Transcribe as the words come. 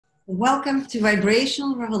Welcome to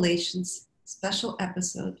Vibrational Revelations special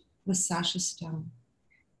episode with Sacha Stone.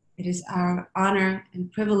 It is our honor and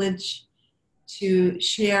privilege to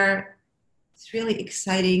share this really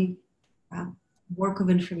exciting work of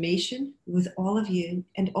information with all of you.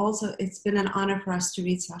 And also, it's been an honor for us to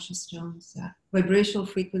read Sacha Stone's vibrational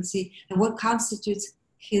frequency and what constitutes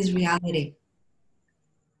his reality.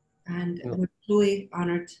 And we're truly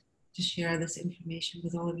honored to share this information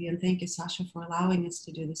with all of you. And thank you, Sacha, for allowing us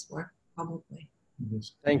to do this work publicly.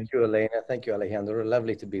 Thank you, Elena. Thank you, Alejandro.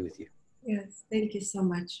 Lovely to be with you. Yes, thank you so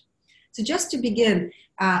much. So just to begin,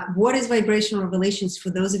 what is Vibrational Revelations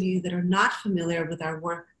for those of you that are not familiar with our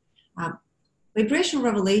work? Vibrational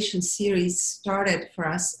Revelations series started for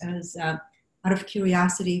us as out of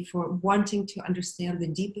curiosity for wanting to understand the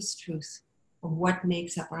deepest truth of what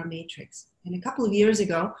makes up our matrix. And a couple of years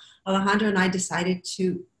ago, Alejandro and I decided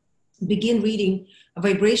to begin reading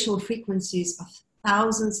vibrational frequencies of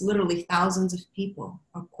thousands, literally thousands of people,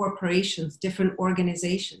 of corporations, different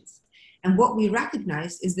organizations. And what we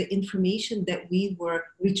recognized is the information that we were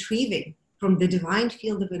retrieving from the divine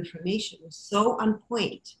field of information was so on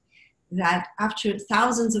point that after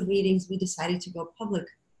thousands of readings, we decided to go public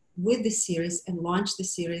with this series and launch the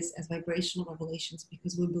series as Vibrational Revelations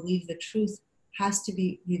because we believe the truth has to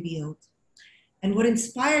be revealed. And what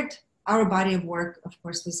inspired our body of work, of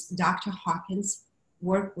course, was Dr. Hawkins'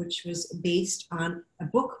 work, which was based on a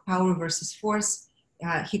book, Power versus Force.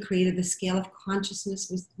 He created the scale of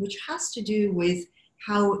consciousness, which has to do with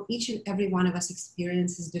how each and every one of us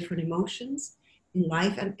experiences different emotions in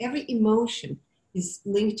life, and every emotion is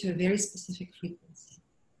linked to a very specific frequency.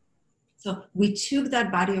 So we took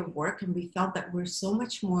that body of work and we felt that we're so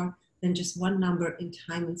much more than just one number in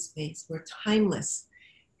time and space. We're timeless.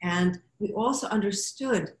 And we also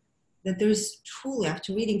understood that there's truly,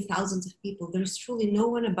 after reading thousands of people, there's truly no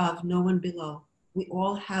one above, no one below. We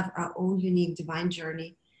all have our own unique divine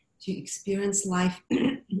journey to experience life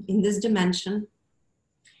in this dimension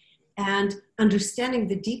and understanding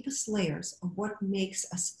the deepest layers of what makes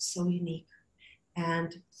us so unique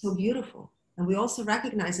and so beautiful. And we also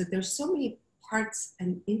recognize that there's so many parts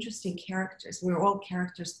and interesting characters. We're all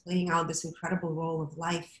characters playing out this incredible role of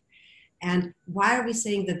life. And why are we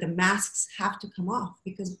saying that the masks have to come off?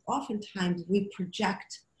 Because oftentimes we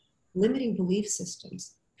project limiting belief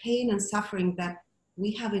systems, pain and suffering that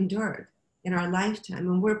we have endured in our lifetime.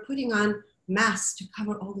 And we're putting on masks to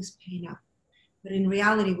cover all this pain up. But in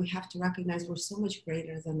reality, we have to recognize we're so much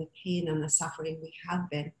greater than the pain and the suffering we have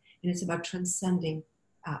been. And it's about transcending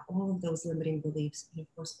all of those limiting beliefs. And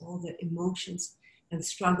of course, all the emotions and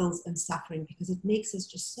struggles and suffering, because it makes us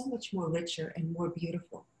just so much more richer and more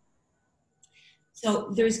beautiful.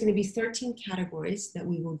 So there's going to be 13 categories that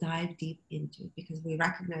we will dive deep into because we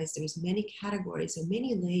recognize there's many categories and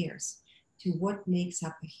many layers to what makes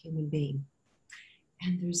up a human being.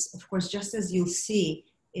 And there's, of course, just as you'll see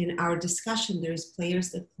in our discussion, there's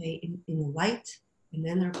players that play in the light, and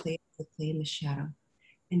then there are players that play in the shadow.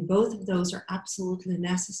 And both of those are absolutely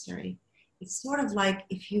necessary. It's sort of like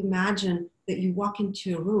if you imagine that you walk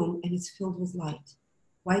into a room and it's filled with light,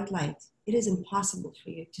 white light. It is impossible for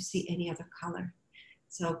you to see any other color.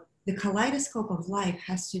 So the kaleidoscope of life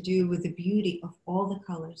has to do with the beauty of all the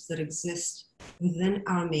colors that exist within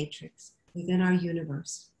our matrix, within our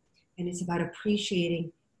universe. And it's about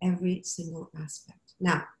appreciating every single aspect.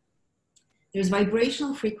 Now, there's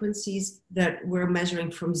vibrational frequencies that we're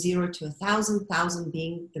measuring from 0 to 1,000, 1,000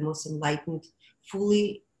 being the most enlightened,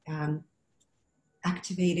 fully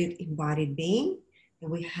activated embodied being.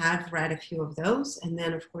 And we have read a few of those. And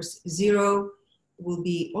then, of course, 0 will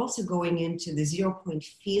be also going into the 0-point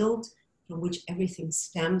field from which everything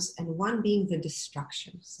stems, and 1 being the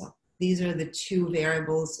destruction. So these are the 2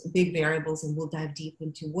 variables, big variables, and we'll dive deep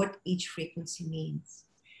into what each frequency means.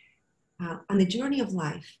 On the journey of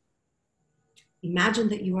life, imagine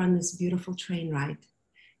that you are on this beautiful train ride,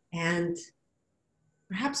 and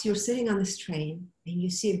perhaps you're sitting on this train and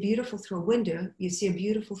you see through a window, you see a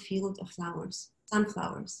beautiful field of flowers,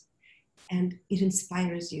 sunflowers. And it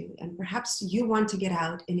inspires you. And perhaps you want to get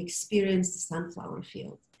out and experience the sunflower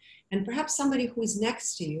field. And perhaps somebody who is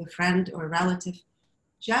next to you, a friend or a relative,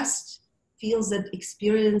 just feels that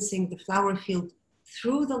experiencing the flower field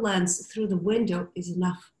through the lens, through the window, is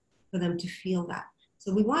enough for them to feel that.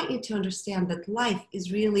 So we want you to understand that life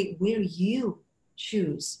is really where you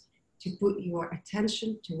choose to put your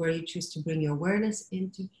attention, to where you choose to bring your awareness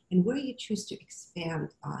into, and where you choose to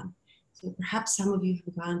expand on. So perhaps some of you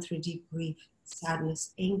have gone through deep grief,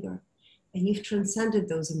 sadness, anger, and you've transcended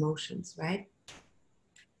those emotions, right?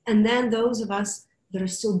 And then those of us that are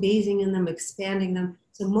still bathing in them, expanding them.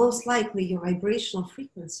 So most likely your vibrational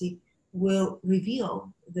frequency will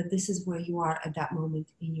reveal that this is where you are at that moment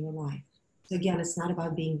in your life. So again, it's not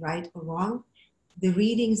about being right or wrong. The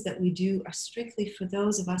readings that we do are strictly for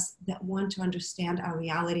those of us that want to understand our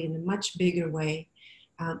reality in a much bigger way,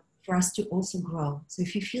 for us to also grow. So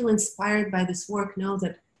if you feel inspired by this work, know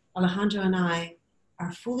that Alejandro and I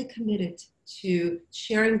are fully committed to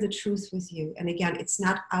sharing the truth with you. And again, it's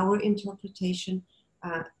not our interpretation.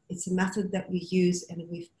 It's a method that we use, and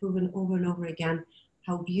we've proven over and over again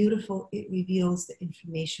how beautiful it reveals the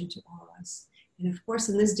information to all of us. And of course,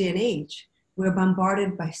 in this day and age, we're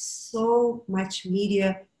bombarded by so much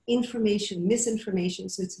media, information, misinformation.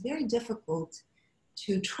 So it's very difficult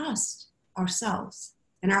to trust ourselves.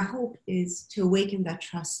 And our hope is to awaken that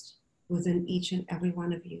trust within each and every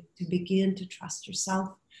one of you, to begin to trust yourself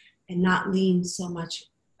and not lean so much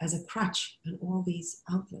as a crutch on all these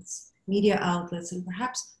outlets, media outlets, and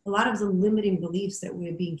perhaps a lot of the limiting beliefs that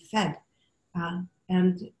we're being fed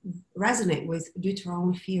and resonate with due to our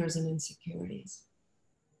own fears and insecurities.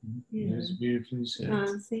 Yeah. That's beautifully said.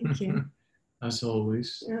 Thank you. As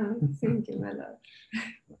always. Thank you, my love.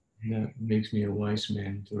 That makes me a wise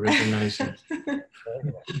man to recognize it.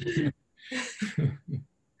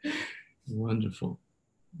 Wonderful.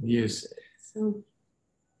 Yes. So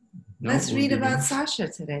let's read about Sacha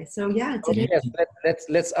today. So yeah, today. Oh, yes,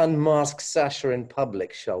 let's unmask Sacha in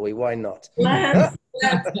public, shall we? Why not? Let's.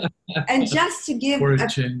 And just to give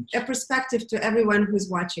a perspective to everyone who's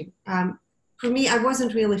watching, for me, I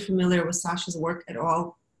wasn't really familiar with Sacha's work at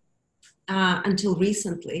all until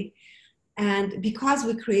recently. And because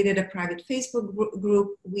we created a private Facebook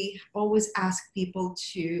group, we always ask people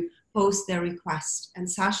to post their request. And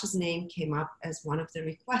Sacha's name came up as one of the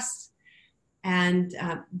requests. And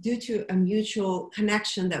due to a mutual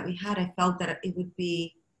connection that we had, I felt that it would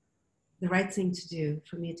be the right thing to do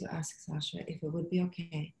for me to ask Sacha if it would be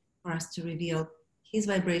okay for us to reveal his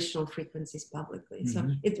vibrational frequencies publicly. Mm-hmm. So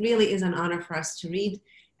it really is an honor for us to read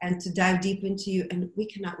and to dive deep into you. And we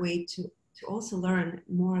cannot wait to also learn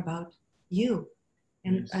more about you.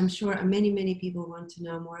 And yes. I'm sure many, many people want to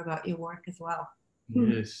know more about your work as well.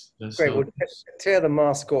 Yes, that's great. We'll tear the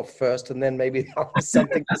mask off first, and then maybe I'll have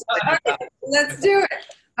something to say about it. Let's do it.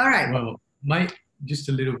 All right. Well, just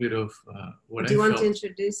a little bit of what I felt. Do you want to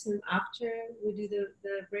introduce him after we do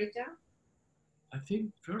the breakdown? I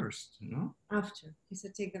think first, no? After. He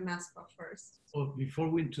said take the mask off first. Oh, before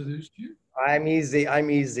we introduce you? I'm easy.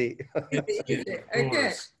 Okay.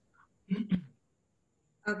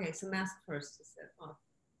 Okay, so mask first, he said off.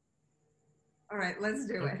 All right, let's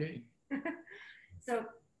do it. So,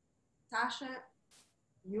 Sacha,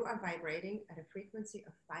 you are vibrating at a frequency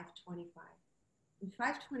of 525. And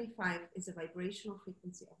 525 is a vibrational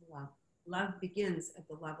frequency of love. Love begins at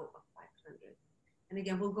the level of 500. And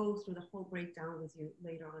again, we'll go through the whole breakdown with you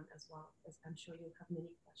later on as well, as I'm sure you'll have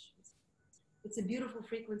many questions. It's a beautiful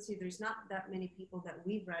frequency. There's not that many people that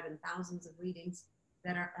we've read in thousands of readings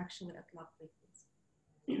that are actually at love frequency.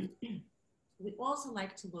 We also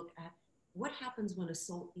like to look at what happens when a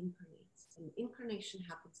soul incarnates. And incarnation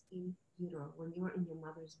happens in utero, when you're in your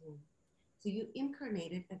mother's womb. So you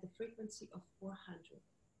incarnated at the frequency of 400.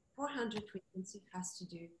 400 frequency has to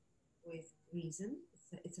do with reason.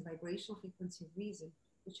 It's a vibrational frequency of reason,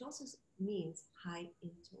 which also means high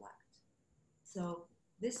intellect. So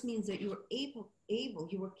this means that you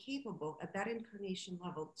were capable at that incarnation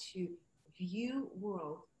level to view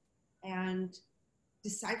world and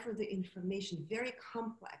decipher the information, very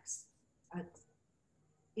complex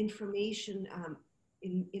information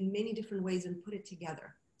in many different ways, and put it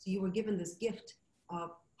together. So you were given this gift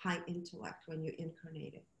of high intellect when you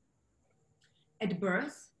incarnated. At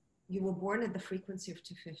birth, you were born at the frequency of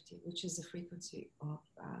 250, which is the frequency of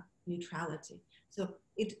neutrality. So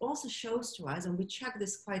it also shows to us, and we check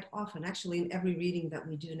this quite often, actually in every reading that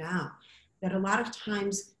we do now, that a lot of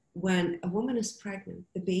times when a woman is pregnant,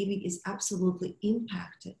 the baby is absolutely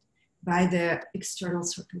impacted by the external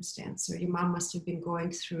circumstance. So your mom must have been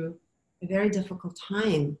going through a very difficult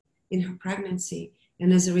time in her pregnancy.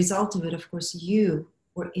 And as a result of it, of course, you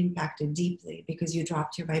were impacted deeply because you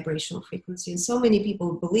dropped your vibrational frequency. And so many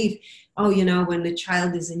people believe, oh, when the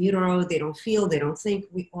child is in utero, they don't feel, they don't think.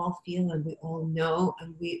 We all feel and we all know,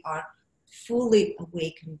 and we are fully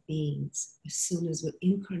awakened beings as soon as we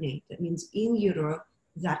incarnate. That means in utero,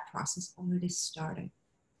 that process already started.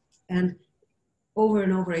 And over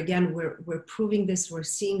and over again, we're proving this, we're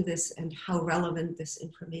seeing this, and how relevant this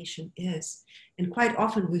information is. And quite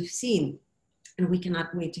often we've seen, and we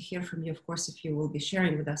cannot wait to hear from you, of course, if you will be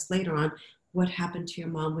sharing with us later on, what happened to your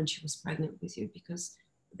mom when she was pregnant with you, because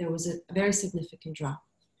there was a very significant drop.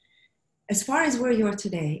 As far as where you are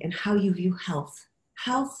today and how you view health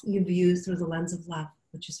you view through the lens of love,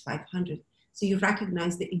 which is 500. So you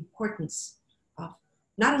recognize the importance of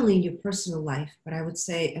not only in your personal life, but I would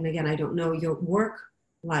say, and again, I don't know, your work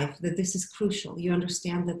life, that this is crucial. You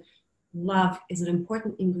understand that love is an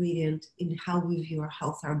important ingredient in how we view our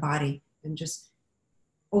health, our body, and just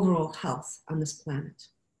overall health on this planet.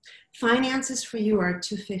 Finances for you are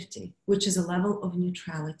 250, which is a level of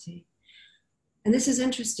neutrality. And this is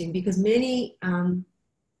interesting because many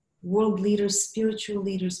world leaders, spiritual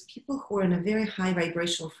leaders, people who are in a very high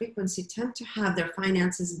vibrational frequency tend to have their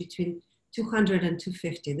finances between 200 and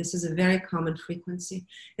 250. This is a very common frequency.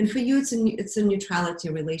 And for you, it's a neutrality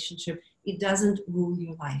relationship. It doesn't rule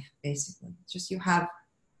your life, basically. It's just you have,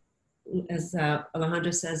 as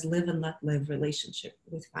Alejandro says, live and let live relationship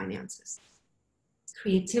with finances.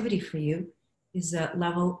 Creativity for you is a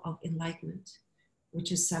level of enlightenment,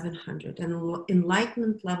 which is 700. And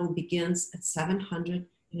enlightenment level begins at 700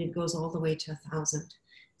 and it goes all the way to 1,000.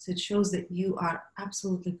 So it shows that you are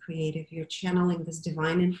absolutely creative. You're channeling this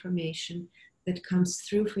divine information that comes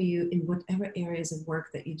through for you in whatever areas of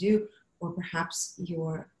work that you do, or perhaps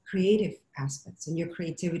your creative aspects. And your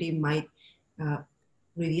creativity might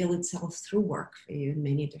reveal itself through work for you in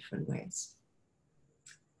many different ways.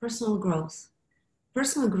 Personal growth.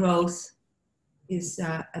 Personal growth is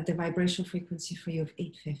at the vibrational frequency for you of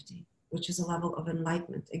 850, which is a level of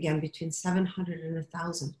enlightenment, again, between 700 and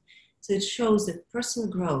 1,000. So it shows that personal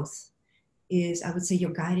growth is, I would say,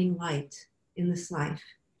 your guiding light in this life.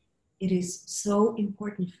 It is so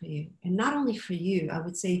important for you. And not only for you, I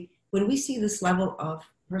would say, when we see this level of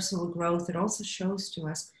personal growth, it also shows to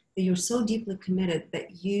us that you're so deeply committed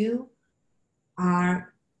that you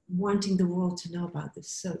are wanting the world to know about this.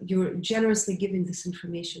 So you're generously giving this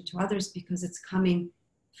information to others because it's coming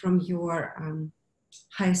from your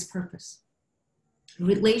highest purpose.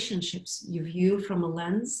 Relationships you view from a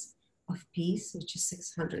lens of peace, which is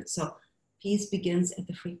 600. So peace begins at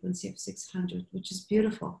the frequency of 600, which is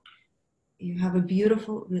beautiful. You have a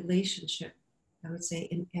beautiful relationship, I would say,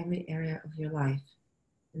 in every area of your life.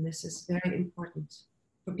 And this is very important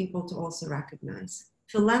for people to also recognize.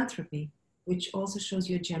 Philanthropy, which also shows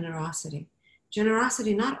your generosity.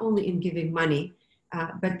 Generosity not only in giving money,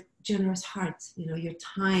 but generous hearts, you know, your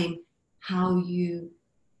time, how you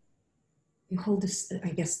hold this, I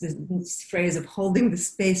guess this phrase of holding the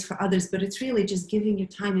space for others, but it's really just giving your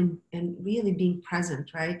time and really being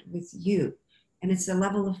present, right, with you. And it's a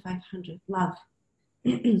level of 500, love.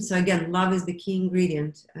 So again, love is the key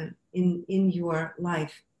ingredient in your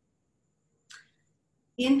life.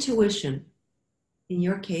 Intuition. In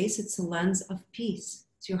your case, it's a lens of peace.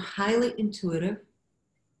 So you're highly intuitive.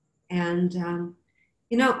 And,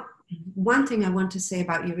 you know, one thing I want to say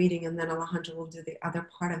about your reading, and then Alejandro will do the other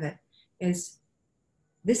part of it, is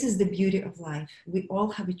this is the beauty of life. We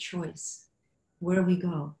all have a choice where we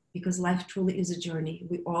go, because life truly is a journey.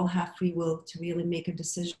 We all have free will to really make a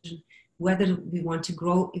decision whether we want to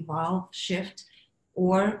grow, evolve, shift,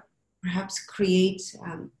 or perhaps create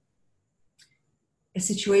a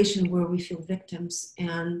situation where we feel victims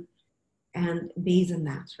and bathe in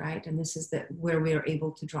that, right? And this is where we are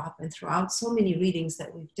able to drop. And throughout so many readings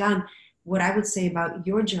that we've done, what I would say about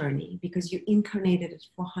your journey, because you incarnated at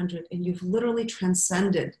 400 and you've literally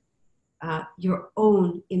transcended your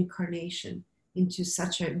own incarnation into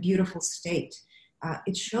such a beautiful state.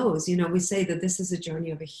 It shows, you know, we say that this is a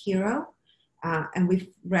journey of a hero, and we've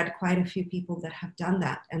read quite a few people that have done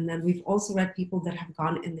that. And then we've also read people that have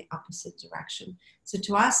gone in the opposite direction. So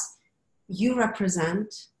to us, you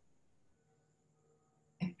represent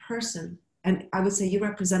a person, and I would say you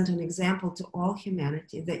represent an example to all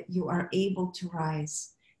humanity that you are able to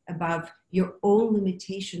rise above your own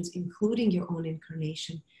limitations, including your own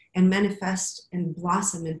incarnation, and manifest and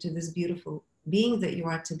blossom into this beautiful being that you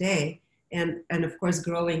are today. And of course,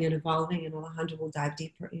 growing and evolving, and Alejandro will dive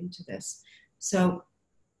deeper into this. So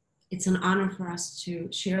it's an honor for us to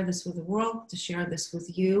share this with the world, to share this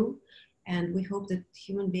with you. And we hope that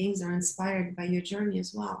human beings are inspired by your journey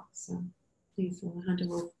as well. So please, Alejandro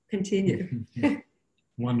will continue.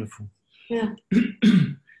 Wonderful. Yeah.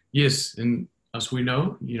 Yes, and as we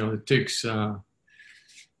know, you know, it takes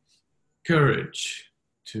courage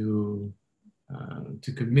to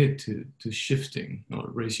commit to shifting or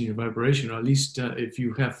raising your vibration, or at least if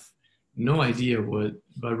you have no idea what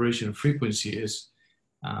vibrational frequency is,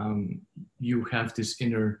 you have this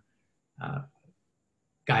inner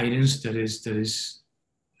guidance that is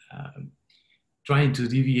trying to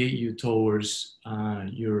deviate you towards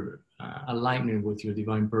your alignment with your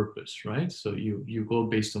divine purpose, right? So you go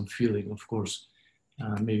based on feeling, of course,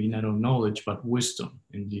 maybe not on knowledge, but wisdom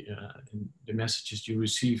in the messages you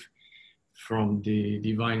receive from the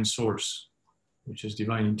divine source, which is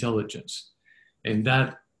divine intelligence. And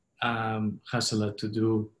that has a lot to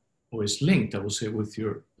do, or is linked, I would say, with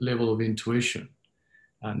your level of intuition,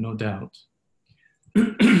 no doubt.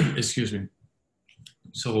 Excuse me.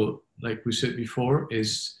 So, like we said before,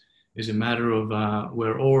 is a matter of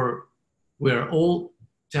we're all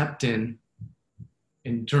tapped in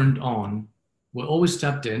and turned on. We're always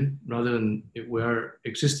tapped in, rather than we're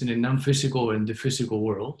existing in non-physical and the physical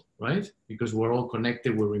world, right? Because we're all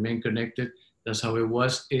connected, we remain connected. That's how it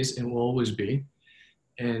was, is, and will always be.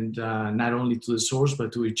 And not only to the source,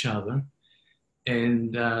 but to each other.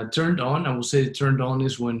 And turned on, I will say turned on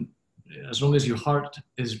is when, as long as your heart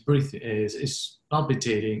is breathing, is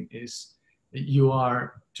palpitating, is you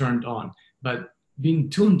are turned on. But being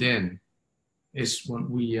tuned in is when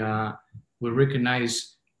we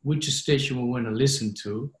recognize which station we want to listen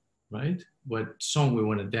to, right? What song we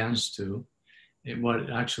want to dance to, and what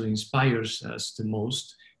actually inspires us the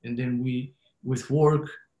most. And then we, with work,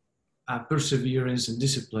 perseverance and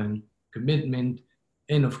discipline, commitment,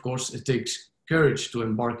 and of course, it takes courage to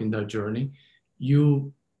embark in that journey.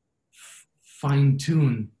 You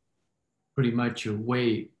fine-tune pretty much your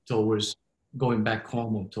way towards going back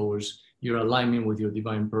home, or towards your alignment with your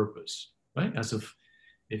divine purpose, right? As if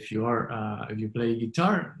you play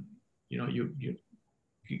guitar, you know,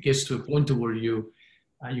 it gets to a point where you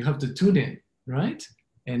have to tune in, right?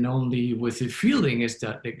 And only with the feeling is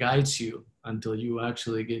that guides you until you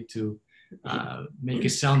actually get to make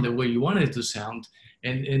it sound the way you want it to sound.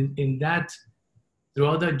 And in that,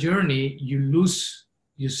 throughout that journey, you lose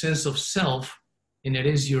your sense of self, and it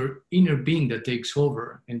is your inner being that takes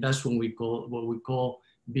over. And that's what we call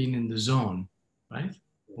being in the zone, right?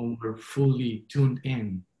 When we're fully tuned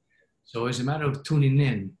in. So it's a matter of tuning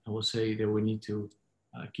in, I will say, that we need to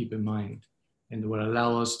keep in mind, and will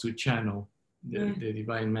allow us to channel the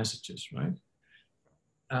divine messages, right?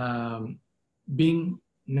 Being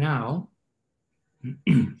now,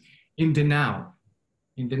 in the now,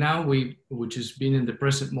 which is being in the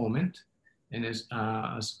present moment, and as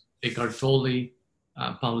Eckhart Tolle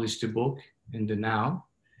published a book, In the Now,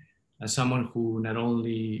 as someone who not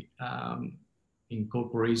only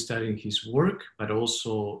incorporates that in his work, but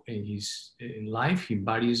also in life, he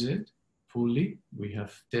embodies it fully. We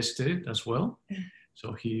have tested it as well.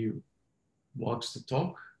 So he walks the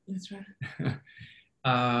talk. That's right.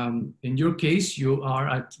 In your case, you are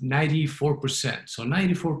at 94%. So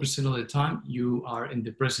 94% of the time, you are in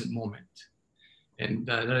the present moment. And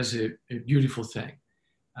that is a beautiful thing.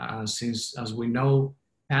 Since, as we know,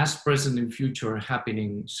 past, present, and future are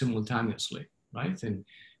happening simultaneously, right?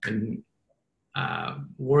 And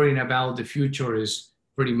worrying about the future is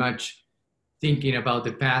pretty much thinking about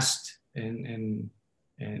the past and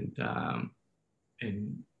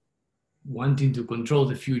wanting to control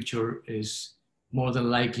the future is more than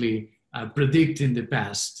likely predicting the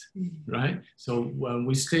past, right? So when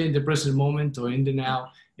we stay in the present moment, or in the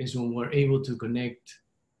now, is when we're able to connect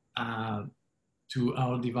to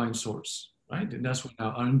our divine source, right? And that's when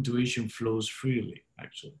our intuition flows freely,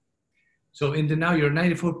 actually. So in the now, you're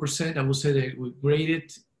 94%. I would say that we grade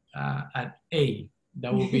it at A.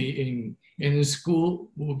 That will be in the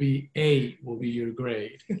school, will be A, will be your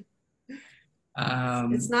grade.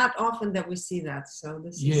 It's not often that we see that, so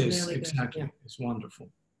this is yes, really exactly. Good. Yeah. It's wonderful.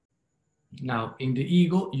 Now, in the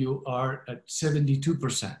ego, you are at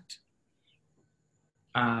 72%.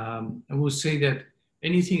 I will say that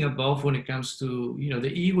anything above, when it comes to, the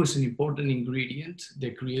ego is an important ingredient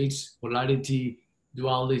that creates polarity,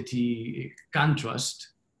 duality,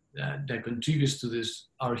 contrast that contributes to this,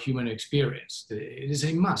 our human experience. It is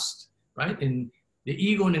a must, right? And the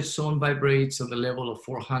ego on its own vibrates at the level of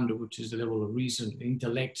 400, which is the level of reason,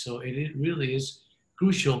 intellect. So it really is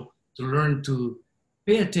crucial to learn to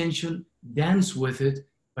pay attention, dance with it,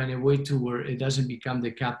 but in a way to where it doesn't become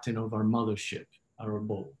the captain of our mothership, our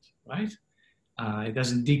boat, right? It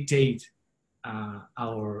doesn't dictate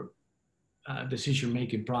our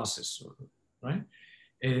decision-making process, right?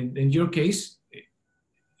 And in your case,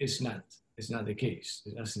 it's not the case.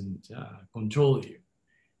 It doesn't control you.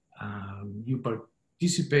 You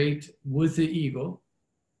participate with the ego,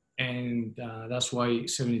 and that's why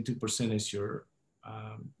 72% is your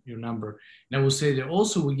number. And I will say that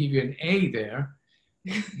also we give you an A there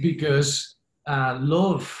because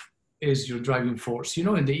love is your driving force,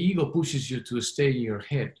 and the ego pushes you to stay in your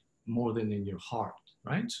head more than in your heart,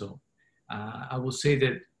 right? So I will say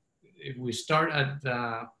that if we start at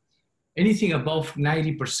anything above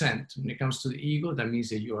 90% when it comes to the ego, that means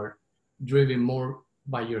that you are driven more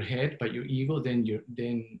by your head, by your ego,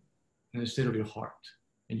 than instead of your heart.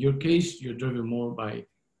 In your case, you're driven more by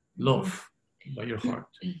love, by your heart.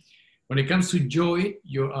 When it comes to joy,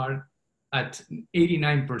 you are at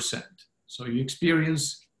 89%. So you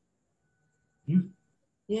experience Hmm?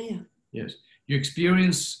 Yeah, yeah. Yes. You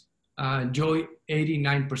experience joy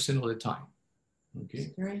 89% of the time.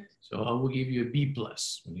 Okay. Right. So I will give you a B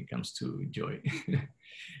plus when it comes to joy.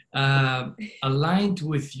 Aligned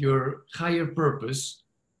with your higher purpose,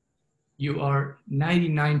 you are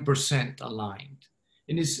 99% aligned.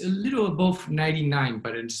 And it's a little above 99,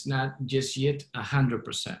 but it's not just yet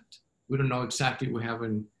 100%. We don't know exactly. We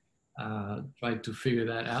haven't tried to figure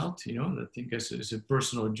that out. You know, I think it's a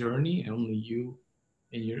personal journey, and only you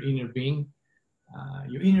and your inner being.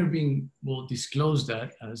 Your inner being will disclose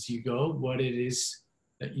that as you go, what it is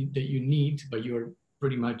that you need, but you're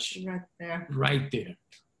pretty much right there,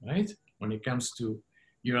 right? When it comes to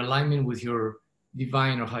your alignment with your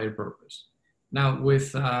divine or higher purpose. Now,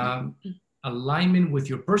 with alignment with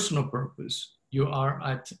your personal purpose, you are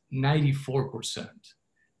at 94%.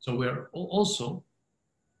 So we're also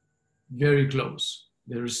very close.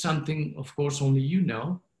 There is something, of course, only you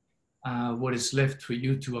know, what is left for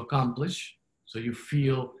you to accomplish. So you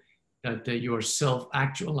feel that you are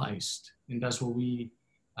self-actualized. And that's what we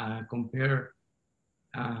compare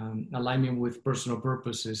alignment with personal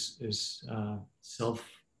purposes is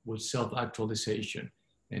self-actualization.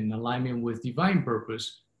 And alignment with divine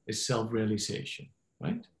purpose is self-realization,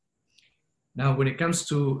 right? Now, when it comes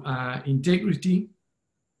to integrity,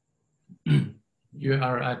 you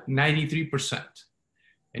are at 93%.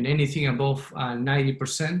 And anything above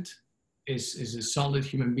 90% is a solid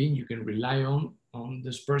human being you can rely on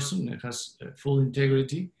this person that has full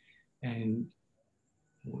integrity, and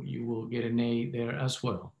you will get an A there as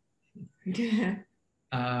well. When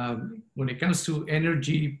it comes to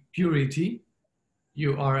energy purity,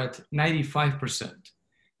 you are at 95%.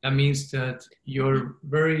 That means that you're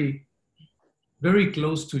very, very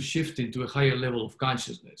close to shifting to a higher level of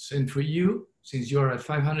consciousness. And for you, since you're at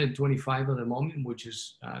 525 at the moment, which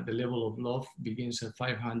is the level of love begins at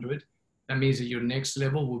 500, that means that your next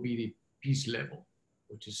level will be the peace level,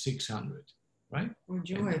 which is 600, right? Or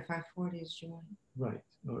joy, 540 is joy. Right,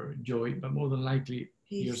 or joy, but more than likely,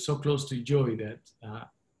 Peace. You're so close to joy that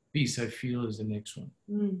peace, I feel, is the next one.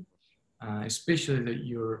 Especially that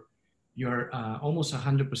you're almost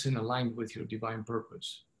 100% aligned with your divine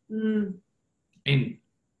purpose. And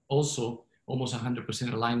also almost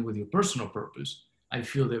 100% aligned with your personal purpose. I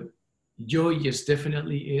feel that joy, yes,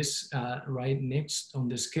 definitely is right next on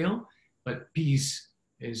the scale, but peace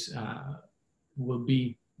is will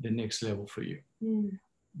be the next level for you.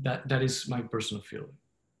 That is my personal feeling.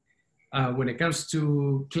 When it comes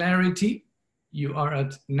to clarity, you are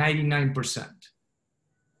at 99%.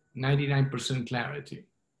 99% clarity.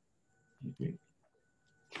 Okay.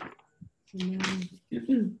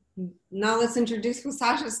 Now let's introduce who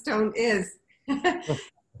Sacha Stone is.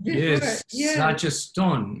 Yes, Sacha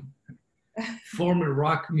Stone, former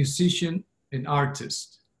rock musician and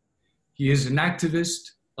artist. He is an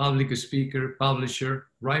activist, public speaker, publisher,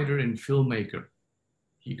 writer, and filmmaker.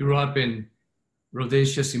 He grew up in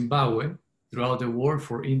Rhodesia, Zimbabwe, throughout the war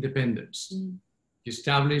for independence. He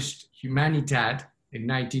established Humanitad in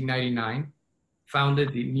 1999,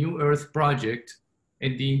 founded the New Earth Project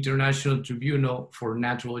and the International Tribunal for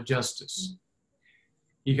Natural Justice.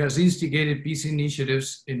 He has instigated peace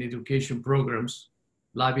initiatives and education programs,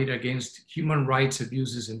 lobbied against human rights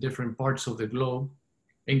abuses in different parts of the globe,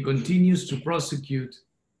 and continues to prosecute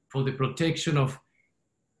for the protection of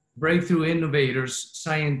breakthrough innovators,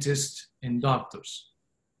 scientists, and doctors.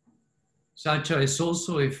 Sacha is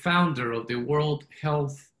also a founder of the World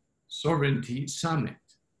Health Sovereignty Summit,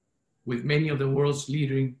 with many of the world's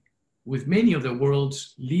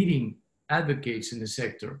leading advocates in the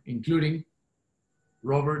sector, including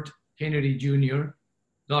Robert Kennedy Jr.,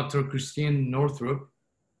 Dr. Christine Northrup,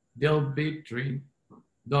 Del Bittry,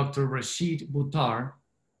 Dr. Rashid Buttar,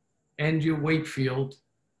 Andrew Wakefield,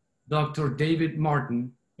 Dr. David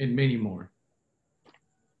Martin, and many more.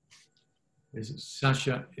 This is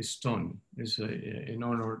Sacha Stone. It's an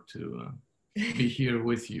honor to be here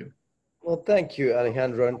with you. Well, thank you,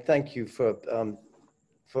 Alejandro, and thank you for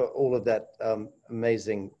all of that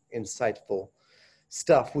amazing, insightful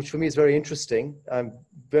stuff, which for me is very interesting. I'm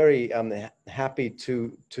very happy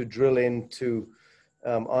to drill into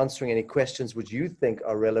answering any questions which you think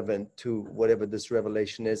are relevant to whatever this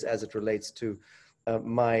revelation is as it relates to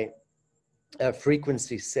my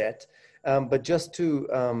frequency set. But just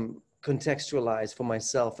to contextualize for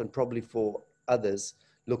myself and probably for others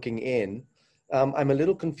looking in, I'm a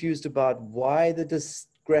little confused about why the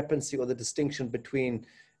discrepancy or the distinction between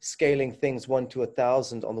scaling things 1 to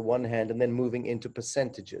 1,000 on the one hand and then moving into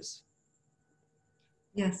percentages.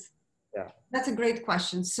 Yes. Yeah. That's a great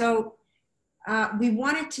question. So we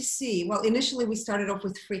wanted to see, well, initially we started off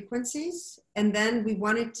with frequencies, and then we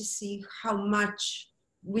wanted to see how much,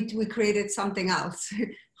 we created something else,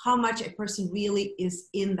 how much a person really is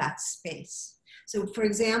in that space. So for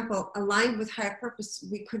example, aligned with higher purpose,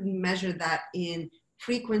 we couldn't measure that in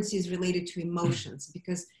frequencies related to emotions,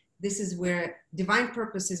 because this is where divine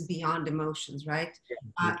purpose is beyond emotions, right?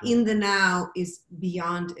 In the now is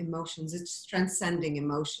beyond emotions. It's transcending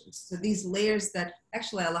emotions. So these layers that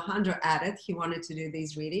actually Alejandro added, he wanted to do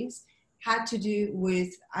these readings, had to do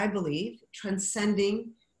with, I believe,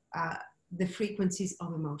 transcending the frequencies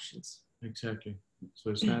of emotions. Exactly.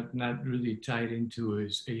 So it's not really tied into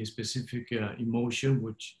a specific emotion,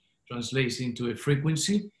 which translates into a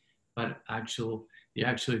frequency, but the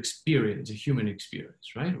actual experience, a human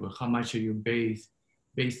experience, right? Well, how much are you bathed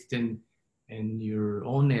in your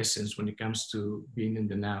own essence when it comes to being in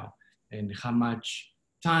the now, and how much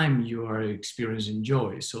time you are experiencing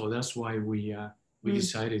joy. So that's why we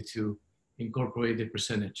decided to incorporate the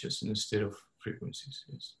percentages instead of frequencies.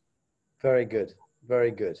 Yes. Very good.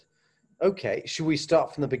 Very good. Okay, should we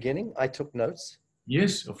start from the beginning? I took notes.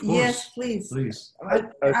 Yes, of course. Yes, please. Please.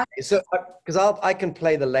 Okay, so because I can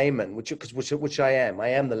play the layman, which I am. I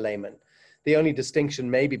am the layman. The only distinction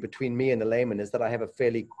maybe between me and the layman is that I have a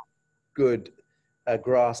fairly good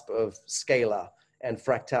grasp of scalar and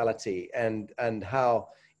fractality and how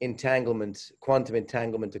entanglement, quantum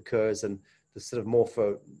entanglement occurs, and the sort of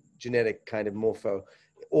morphogenetic kind of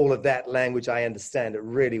all of that language, I understand it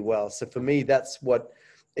really well. So for me, that's what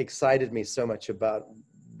excited me so much about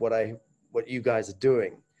what you guys are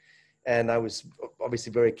doing. And I was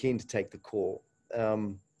obviously very keen to take the call.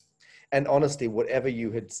 And honestly, whatever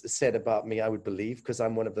you had said about me, I would believe, because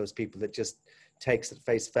I'm one of those people that just takes at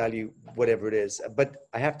face value, whatever it is. But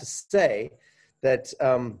I have to say that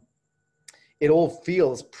it all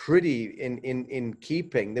feels pretty in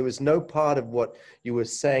keeping. There was no part of what you were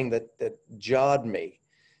saying that jarred me.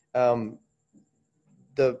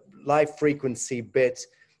 The life frequency bit,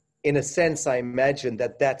 in a sense, I imagine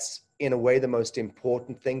that's in a way the most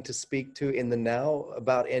important thing to speak to in the now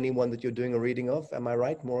about anyone that you're doing a reading of. Am I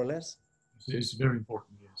right, more or less? It's very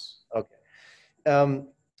important, yes. Okay.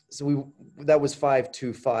 So that was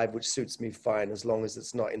 525, which suits me fine as long as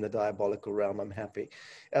it's not in the diabolical realm. I'm happy.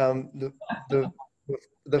 The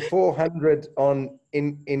 400 on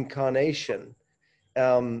incarnation,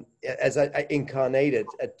 as I incarnated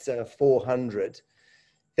at 400,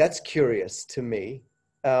 that's curious to me.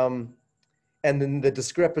 And then the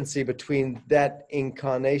discrepancy between that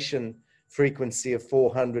incarnation frequency of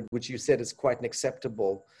 400, which you said is quite an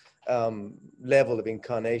acceptable level of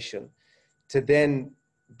incarnation, to then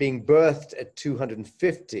being birthed at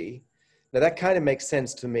 250. Now that kind of makes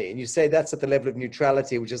sense to me. And you say that's at the level of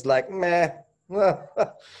neutrality, which is like, meh, well,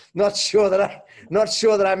 not sure that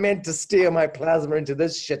I meant to steer my plasma into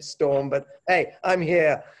this shitstorm, but hey, I'm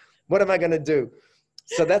here. What am I going to do?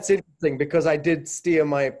 So that's interesting, because I did steer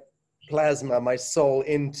my plasma, my soul,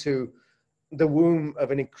 into the womb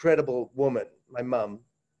of an incredible woman, my mum,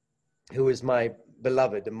 who is my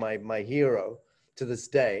beloved and my hero to this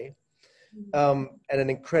day, and an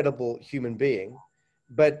incredible human being.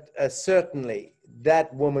 But certainly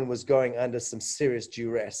that woman was going under some serious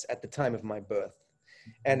duress at the time of my birth.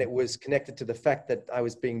 And it was connected to the fact that I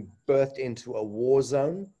was being birthed into a war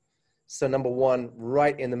zone. So number one,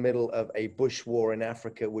 right in the middle of a bush war in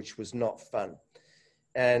Africa, which was not fun.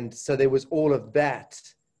 And so there was all of that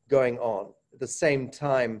going on. At the same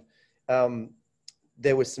time,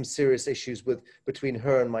 there was some serious issues between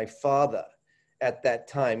her and my father at that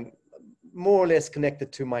time, more or less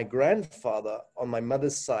connected to my grandfather on my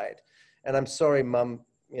mother's side. And I'm sorry, Mum,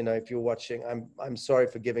 if you're watching, I'm sorry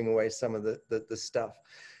for giving away some of the stuff.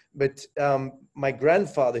 But my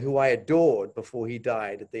grandfather, who I adored before he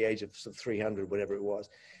died at the age of 300, whatever it was,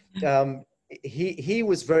 he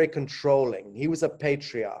was very controlling. He was a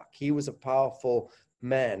patriarch. He was a powerful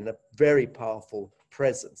man, a very powerful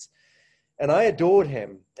presence. And I adored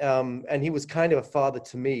him. And he was kind of a father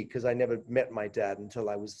to me, because I never met my dad until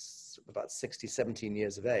I was about 17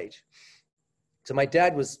 years of age. So my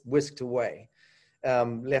dad was whisked away,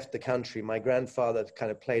 left the country. My grandfather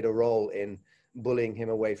kind of played a role in bullying him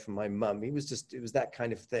away from my mum. It was that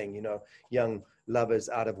kind of thing, young lovers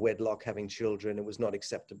out of wedlock having children. It was not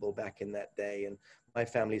acceptable back in that day. And my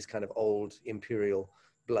family's kind of old imperial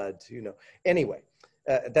blood, Anyway,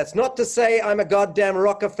 that's not to say I'm a goddamn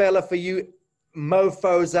Rockefeller for you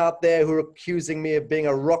mofos out there who are accusing me of being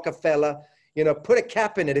a Rockefeller. Put a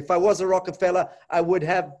cap in it. If I was a Rockefeller, I would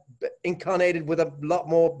have incarnated with a lot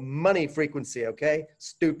more money frequency, okay?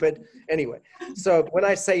 Stupid. Anyway, so when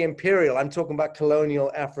I say imperial, I'm talking about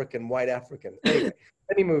colonial African, white African. Anyway,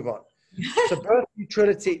 let me move on. So birth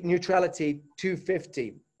neutrality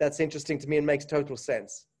 250. That's interesting to me and makes total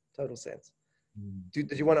sense. Total sense.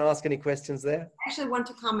 Did you want to ask any questions there? I actually want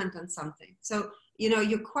to comment on something. So, you know,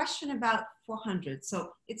 your question about 400.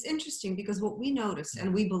 So it's interesting because what we notice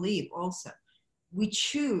and we believe also, we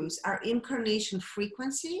choose our incarnation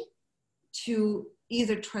frequency to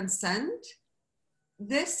either transcend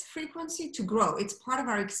this frequency, to grow. It's part of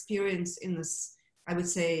our experience in this, I would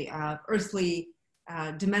say, earthly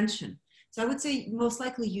dimension. So I would say most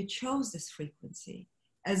likely you chose this frequency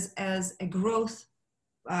as a growth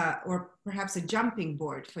or perhaps a jumping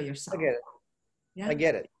board for yourself. I get it. Yeah? I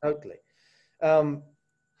get it, totally.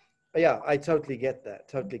 Yeah, I totally get that.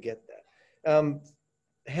 Totally get that.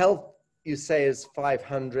 Health, you say, is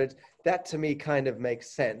 500. That to me kind of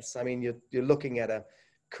makes sense. I mean, you're looking at a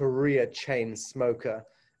career chain smoker.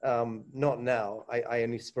 Not now. I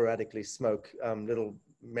only sporadically smoke little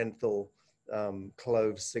menthol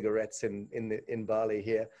clove cigarettes in Bali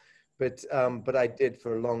here, but I did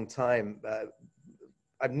for a long time.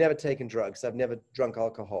 I've never taken drugs. I've never drunk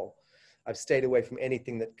alcohol. I've stayed away from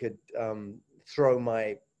anything that could throw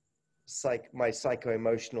my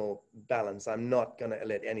psycho-emotional balance. I'm not going to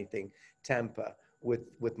let anything tamper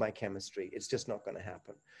with my chemistry. It's just not going to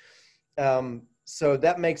happen. So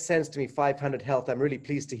that makes sense to me. 500 health. I'm really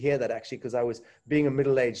pleased to hear that, actually, because I was, being a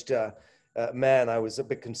middle-aged man, I was a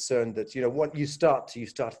bit concerned that, you know, what you start to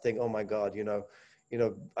think, oh my God, you know,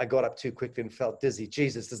 I got up too quickly and felt dizzy.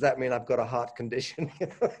 Jesus, does that mean I've got a heart condition?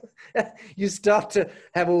 You start to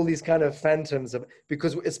have all these kind of phantoms of,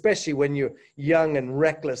 because especially when you're young and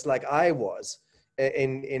reckless, like I was,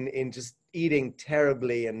 in just eating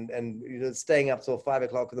terribly and you know, staying up till 5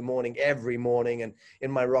 o'clock in the morning every morning. And in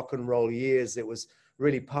my rock and roll years, it was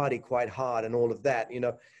really party quite hard and all of that, you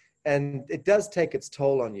know, and it does take its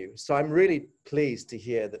toll on you. So I'm really pleased to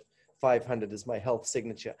hear that 500 is my health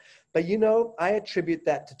signature. But, you know, I attribute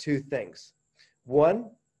that to two things.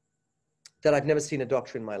 One, that I've never seen a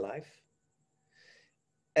doctor in my life.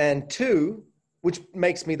 And two, which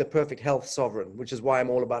makes me the perfect health sovereign, which is why I'm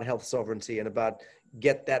all about health sovereignty and about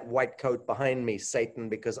get that white coat behind me, Satan,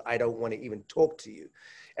 because I don't want to even talk to you.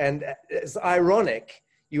 And it's ironic,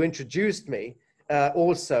 you introduced me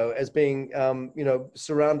also as being, you know,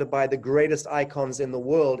 surrounded by the greatest icons in the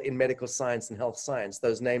world in medical science and health science,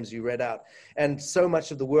 those names you read out. And so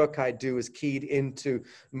much of the work I do is keyed into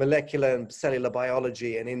molecular and cellular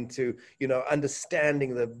biology and into, you know,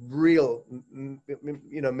 understanding the real,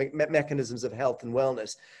 you know, mechanisms of health and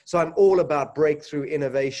wellness. So I'm all about breakthrough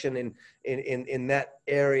innovation in that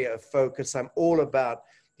area of focus. I'm all about,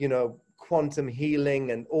 you know, quantum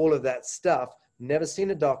healing and all of that stuff. Never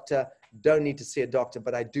seen a doctor. Don't need to see a doctor,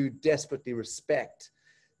 but I do desperately respect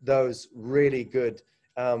those really good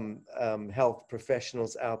health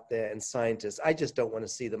professionals out there and scientists. I just don't want to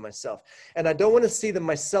see them myself. And I don't want to see them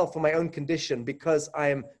myself for my own condition because I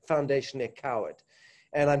am foundationally a coward.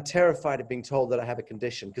 And I'm terrified of being told that I have a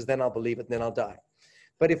condition because then I'll believe it and then I'll die.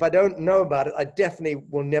 But if I don't know about it, I definitely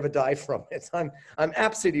will never die from it. I'm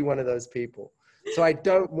absolutely one of those people. So I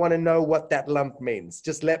don't want to know what that lump means.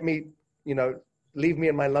 Just let me, you know, leave me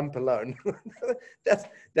in my lump alone.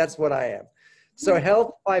 That's what I am. So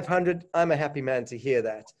health 500, I'm a happy man to hear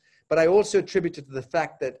that. But I also attribute it to the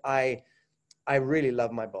fact that I really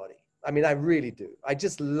love my body. I mean, I really do. I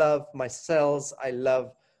just love my cells. I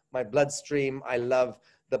love my bloodstream. I love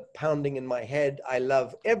the pounding in my head. I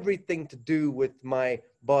love everything to do with my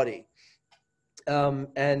body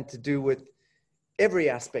and to do with every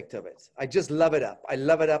aspect of it. I just love it up. I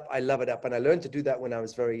love it up. I love it up. And I learned to do that when I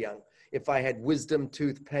was very young. If I had wisdom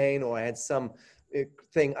tooth pain or I had some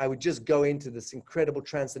thing, I would just go into this incredible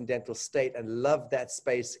transcendental state and love that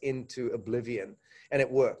space into oblivion. And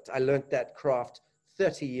it worked. I learned that craft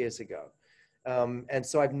 30 years ago. And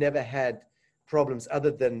so I've never had problems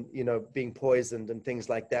other than, you know, being poisoned and things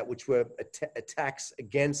like that, which were attacks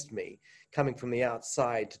against me coming from the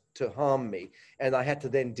outside to harm me. And I had to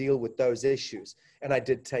then deal with those issues. And I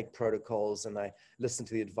did take protocols and I listened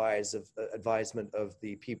to the advisement of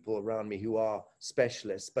the people around me who are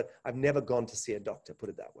specialists, but I've never gone to see a doctor, put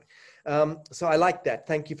it that way. So I like that.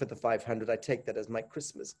 Thank you for the 500. I take that as my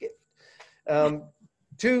Christmas gift.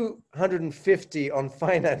 250 on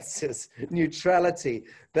finances, neutrality.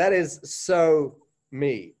 That is so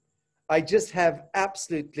me. I just have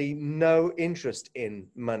absolutely no interest in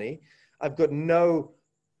money. I've got no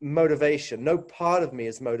motivation. No part of me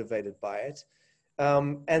is motivated by it.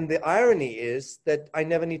 And the irony is that I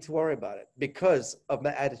never need to worry about it because of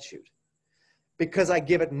my attitude, because I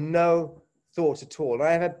give it no thought at all. And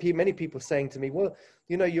I have had many people saying to me, well,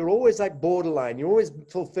 you know, you're always like borderline. You're always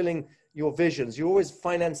fulfilling your visions. You're always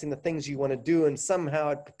financing the things you want to do. And somehow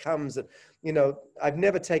it becomes, you know, I've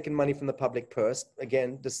never taken money from the public purse.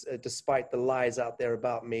 Again, despite the lies out there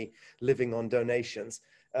about me living on donations.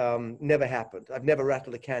 Never happened. I've never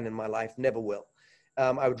rattled a can in my life. Never will.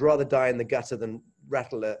 I would rather die in the gutter than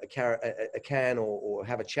rattle a can or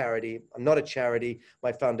have a charity. I'm not a charity.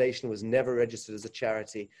 My foundation was never registered as a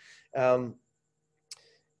charity. And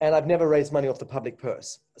I've never raised money off the public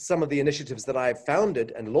purse. Some of the initiatives that I've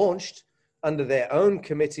founded and launched under their own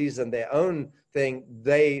committees and their own thing,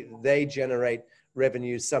 they generate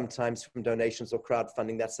revenues sometimes from donations or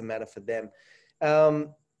crowdfunding. That's a matter for them.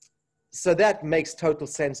 So that makes total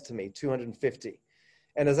sense to me, 250.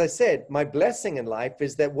 And as I said, my blessing in life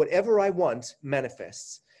is that whatever I want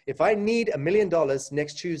manifests. If I need $1 million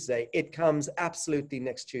next Tuesday, it comes absolutely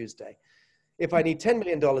next Tuesday. If I need $10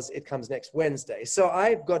 million, it comes next Wednesday. So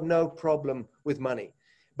I've got no problem with money.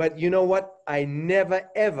 But you know what? I never,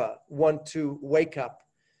 ever want to wake up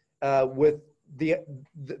with the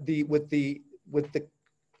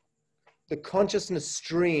consciousness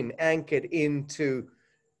stream anchored into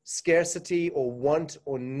scarcity or want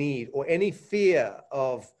or need or any fear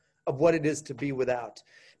of what it is to be without.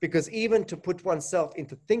 Because even to put oneself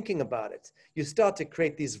into thinking about it, you start to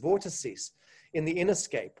create these vortices in the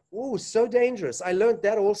innerscape. Oh, so dangerous. I learned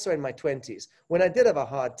that also in my 20s when I did have a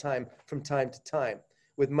hard time from time to time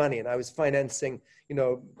with money. And I was financing, you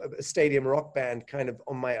know, a stadium rock band kind of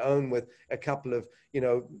on my own with a couple of, you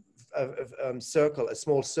know, a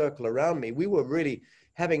small circle around me. We were really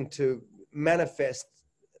having to manifest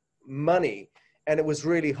money, and it was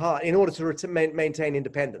really hard in order to maintain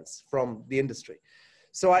independence from the industry.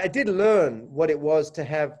 So I did learn what it was to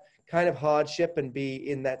have kind of hardship and be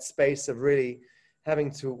in that space of really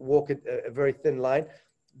having to walk a very thin line.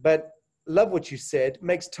 But love what you said,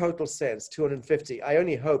 makes total sense, 250. I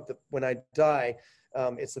only hope that when I die,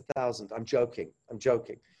 it's 1,000. I'm joking.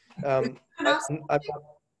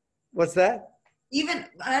 What's that? Even,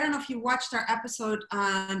 I don't know if you watched our episode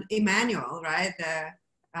on Emmanuel, right?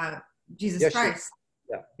 Jesus Christ.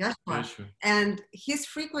 Yeah. Yeshua. And his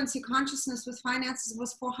frequency consciousness with finances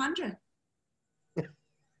was 400.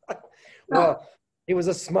 Well, he was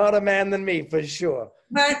a smarter man than me for sure.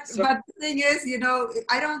 But the thing is, you know,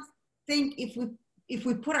 I don't think if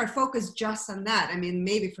we put our focus just on that, I mean,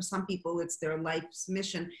 maybe for some people it's their life's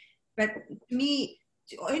mission, but to me,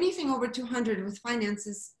 anything over 200 with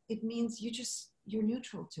finances, it means you're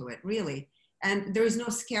neutral to it, really, and there is no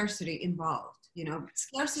scarcity involved. You know,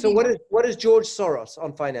 scarcity. So what is George Soros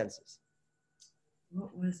on finances?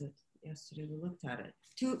 What was it? Yesterday we looked at it.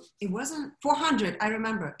 It wasn't 400. I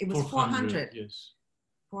remember it was 400. Yes.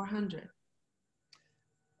 400.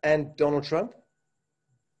 And Donald Trump?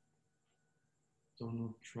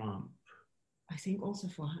 Donald Trump. I think also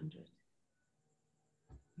 400.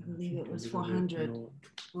 I believe it was 400.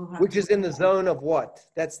 Which is in the zone of what?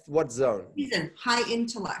 That's what zone? He's in high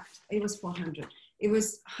intellect. It was 400. It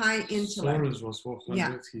was high intellect. Soros was 400,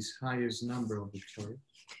 yeah. His highest number of the chart.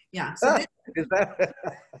 Yeah. So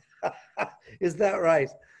is that right?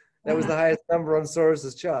 That was the highest number on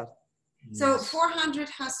Soros's chart. So 400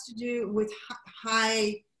 has to do with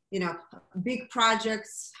high, you know, big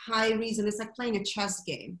projects, high reason. It's like playing a chess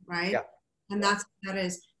game, right? Yeah. And that's what that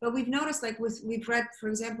is. But we've noticed, like we've read, for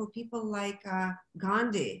example, people like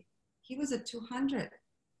Gandhi. He was at 200,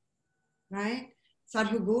 right?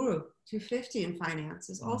 Sadhguru, 250 in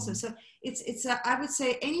finances also. So it's I would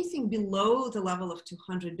say anything below the level of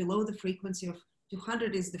 200, below the frequency of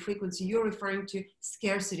 200 is the frequency you're referring to,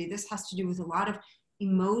 scarcity. This has to do with a lot of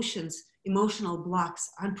emotions, emotional blocks,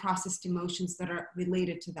 unprocessed emotions that are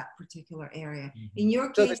related to that particular area. In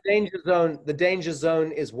your case, so the danger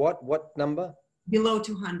zone is what? What number? Below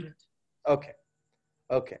 200. Okay.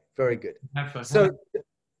 Okay. Very good. So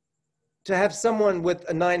to have someone with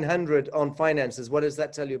a 900 on finances, what does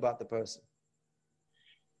that tell you about the person?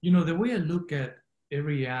 You know, the way I look at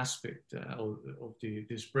every aspect of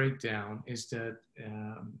this breakdown is that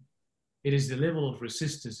it is the level of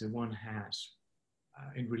resistance that one has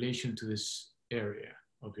in relation to this area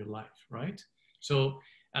of your life, right? So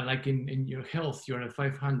like in your health, you're at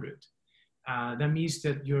 500. That means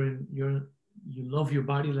that you love your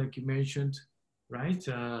body, like you mentioned, right?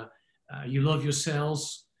 You love your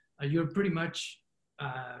cells. You're pretty much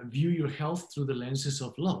view your health through the lenses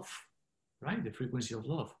of love, right? The frequency of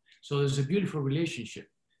love. So there's a beautiful relationship.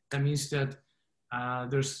 That means that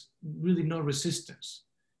there's really no resistance.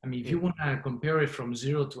 I mean, if you want to compare it from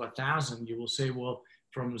 0 to 1,000, you will say, well,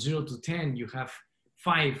 from 0 to 10, you have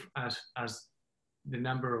 5 as the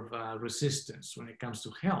number of resistance when it comes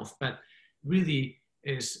to health. But really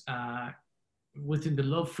is within the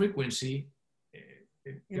low frequency.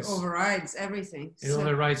 It overrides everything. It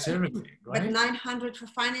overrides everything, right? But 900 for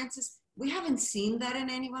finances, we haven't seen that in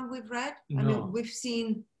anyone we've read. No. I mean, we've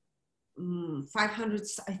seen 500,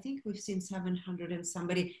 I think we've seen 700 and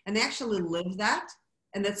somebody, and they actually live that.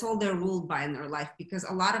 And that's all they're ruled by in their life, because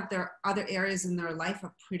a lot of their other areas in their life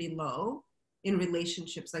are pretty low in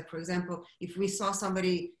relationships. Like, for example, if we saw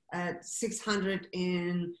somebody at 600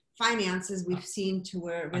 in finances, we've seen to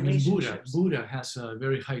where relationships. Buddha has a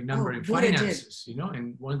very high number in Buddha finances, you know,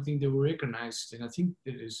 and one thing that we recognized, and I think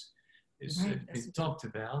that is Right, been talked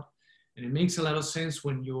about, and it makes a lot of sense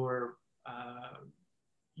when you were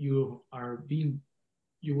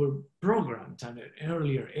programmed at an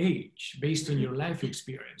earlier age based on your life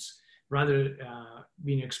experience, rather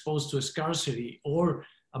being exposed to a scarcity or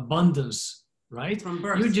abundance, right? From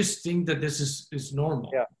birth. You just think that this is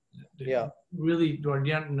normal. Yeah. Yeah. Really, you're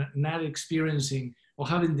not experiencing or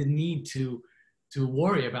having the need to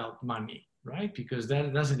worry about money, right? Because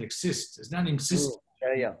that doesn't exist. It's not existent.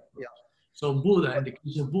 Yeah. So Buddha, in the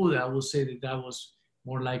case of Buddha, I will say that was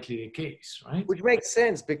more likely the case, right? Which makes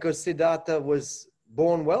sense, because Siddhartha was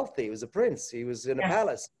born wealthy. He was a prince. He was in a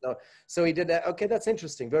palace. So he did that. Okay, that's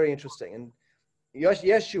interesting. Very interesting. And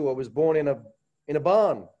Yeshua was born in a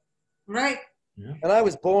barn. Right. Yeah. And I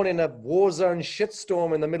was born in a war zone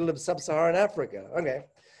shitstorm in the middle of sub-Saharan Africa. Okay.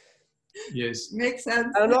 Yes. Makes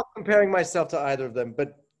sense. I'm not comparing myself to either of them,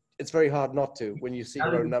 but it's very hard not to when you see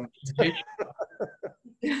your own numbers.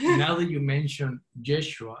 Now that you mention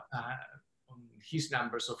Yeshua, his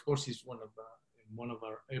numbers, of course, he's in one of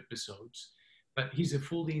our episodes, but he's a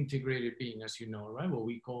fully integrated being, as you know, right? What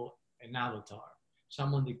we call an avatar.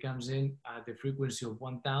 Someone that comes in at the frequency of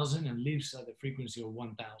 1,000 and lives at the frequency of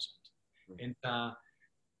 1,000.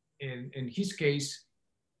 And in his case,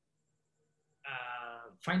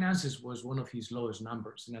 finances was one of his lowest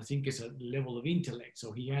numbers. And I think it's a level of intellect.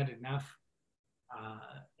 So he had enough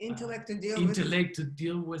intellect to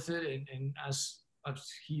deal with it. And as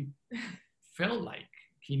he felt like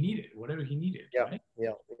he needed, whatever he needed. Yeah, right?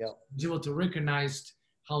 yeah. He was able to recognize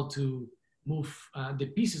how to move the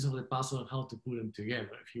pieces of the puzzle, how to put them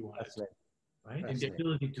together if you wanted. Right? And the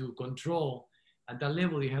ability to control. At that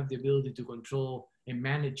level, you have the ability to control and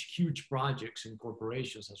manage huge projects and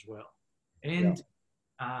corporations as well. And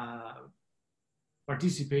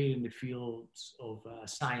participate in the fields of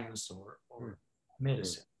science or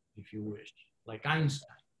medicine, if you wish, like Einstein,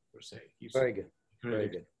 per se. Very good. Very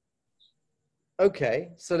good. Okay,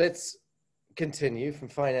 so let's continue from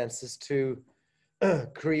finances to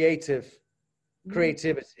creativity.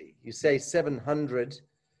 You say 700,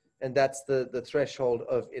 and that's the threshold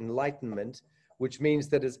of enlightenment, which means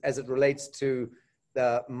that as it relates to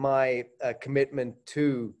my commitment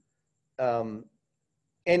to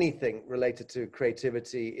anything related to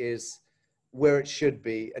creativity is where it should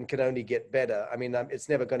be and can only get better. I mean, it's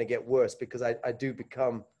never going to get worse, because I do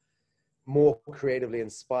become more creatively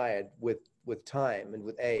inspired with time and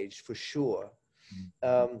with age, for sure.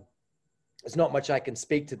 There's not much I can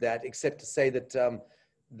speak to that, except to say that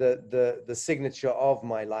the signature of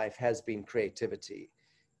my life has been creativity,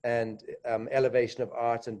 and elevation of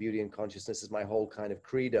art and beauty and consciousness is my whole kind of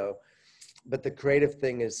credo. But the creative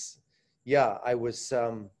thing is, I was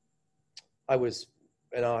an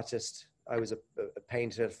artist. I was a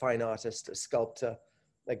painter, a fine artist, a sculptor,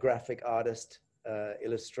 a graphic artist,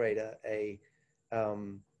 illustrator.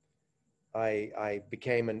 I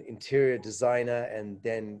became an interior designer, and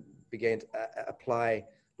then began to apply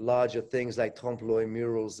larger things like trompe-l'oeil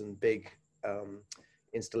murals and big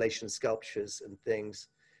installation sculptures and things,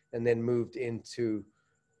 and then moved into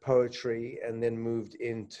poetry, and then moved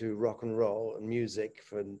into rock and roll and music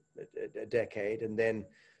for a decade, and then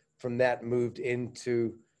from that moved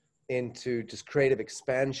into just creative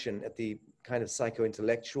expansion at the kind of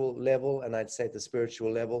psycho-intellectual level, and I'd say at the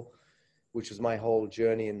spiritual level, which was my whole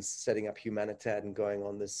journey in setting up Humanitad and going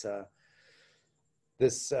on this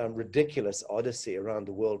ridiculous odyssey around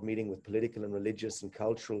the world, meeting with political and religious and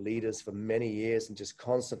cultural leaders for many years, and just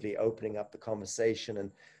constantly opening up the conversation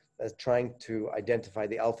and trying to identify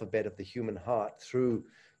the alphabet of the human heart through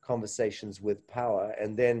conversations with power,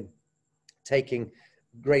 and then taking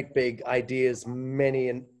great big ideas, many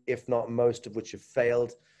and if not most of which have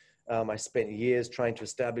failed. I spent years trying to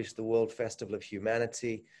establish the World Festival of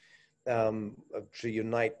Humanity, to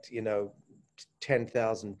unite,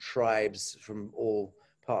 10,000 tribes from all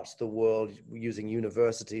parts of the world, using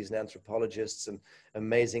universities and anthropologists and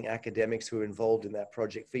amazing academics who were involved in that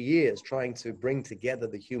project for years, trying to bring together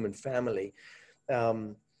the human family,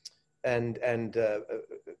 and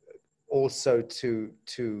also to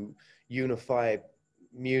unify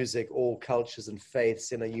music, all cultures and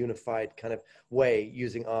faiths in a unified kind of way,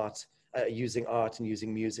 using art and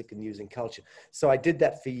using music and using culture. So I did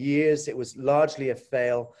that for years. It was largely a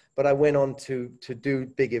fail, but I went on to do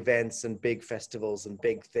big events and big festivals and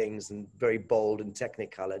big things and very bold and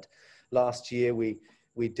technicolored. Last year, we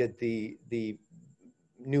did the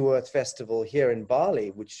New Earth Festival here in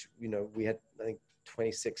Bali, which, you know, we had, I think,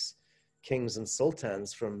 26 kings and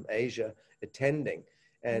sultans from Asia attending.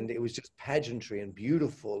 And it was just pageantry and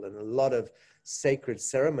beautiful and a lot of sacred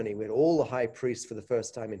ceremony. We had all the high priests for the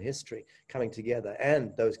first time in history coming together,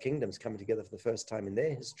 and those kingdoms coming together for the first time in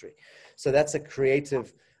their history. So that's a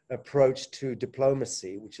creative approach to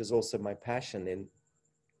diplomacy, which is also my passion in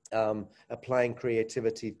applying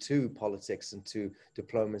creativity to politics and to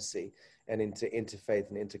diplomacy and into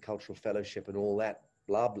interfaith and intercultural fellowship and all that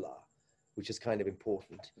blah, blah, which is kind of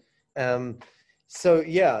important. So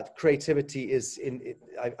yeah, creativity is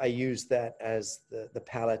I use that as the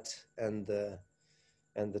palette and the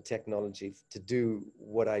technology to do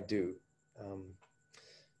what I do.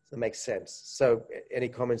 So it makes sense. So any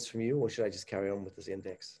comments from you, or should I just carry on with this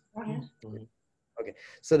index? Go ahead. Okay.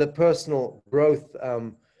 So the personal growth,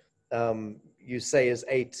 you say is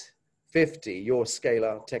 850. Your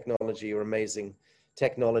scalar technology, your amazing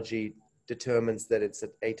technology determines that it's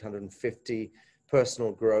at 850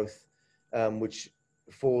 personal growth. Which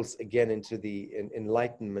falls again into the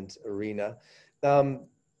enlightenment arena.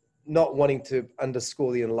 Not wanting to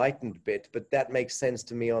underscore the enlightened bit, but that makes sense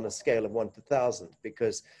to me on a scale of 1 to 1,000,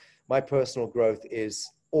 because my personal growth is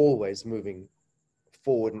always moving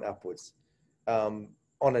forward and upwards on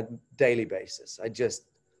a daily basis. I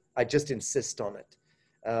just insist on it.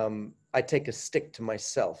 I take a stick to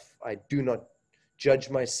myself. I do not judge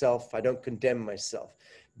myself. I don't condemn myself,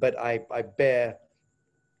 but I bear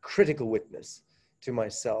critical witness to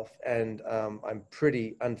myself, and I'm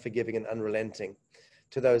pretty unforgiving and unrelenting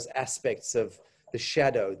to those aspects of the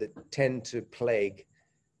shadow that tend to plague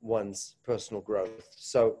one's personal growth.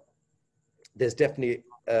 So there's definitely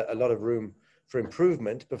a lot of room for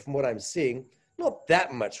improvement, but from what I'm seeing, not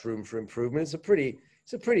that much room for improvement. It's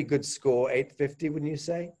a pretty good score, 850, wouldn't you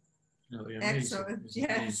say? No, yeah, Excellent.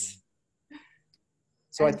 Yes.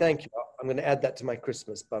 So I thank you. I'm going to add that to my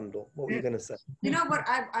Christmas bundle. What were you going to say? You know what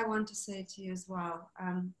I want to say to you as well?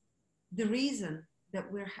 The reason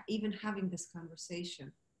that we're even having this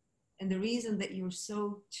conversation, and the reason that you're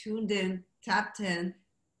so tuned in, tapped in,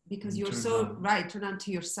 because you're so right, turned on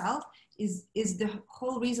to yourself, is the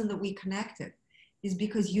whole reason that we connected, is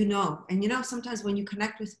because you know. And you know, sometimes when you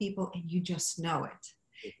connect with people and you just know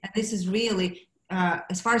it. And this is really,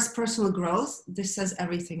 as far as personal growth, this says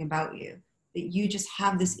everything about you. That you just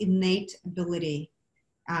have this innate ability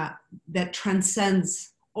that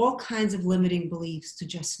transcends all kinds of limiting beliefs to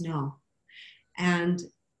just know. And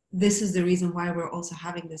this is the reason why we're also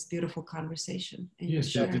having this beautiful conversation. And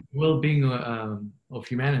yes, the well-being of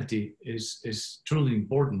humanity is truly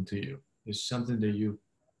important to you. It's something that you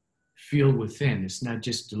feel within. It's not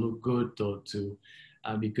just to look good or to,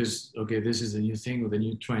 because, okay, this is a new thing or the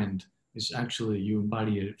new trend. It's actually, you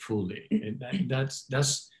embody it fully. And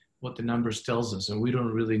that's what the numbers tells us, and we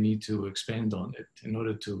don't really need to expand on it in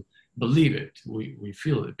order to believe it. We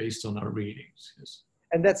feel it based on our readings. Yes.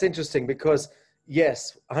 And that's interesting because,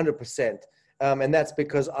 yes, 100%. And that's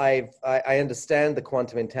because I understand the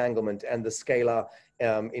quantum entanglement and the scalar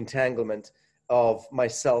entanglement of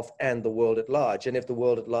myself and the world at large. And if the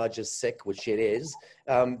world at large is sick, which it is,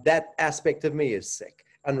 that aspect of me is sick,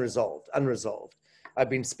 unresolved. I've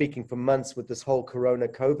been speaking for months with this whole Corona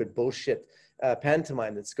COVID bullshit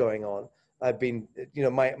pantomime that's going on. I've been, you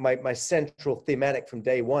know, my central thematic from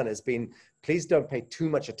day one has been, please don't pay too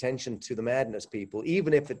much attention to the madness, people.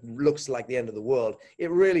 Even if it looks like the end of the world, it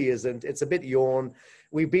really isn't. It's a bit yawn.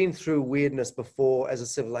 We've been through weirdness before as a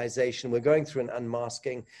civilization. We're going through an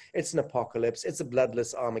unmasking. It's an apocalypse. It's a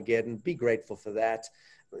bloodless Armageddon. Be grateful for that.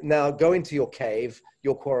 Now go into your cave,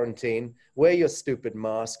 your quarantine, wear your stupid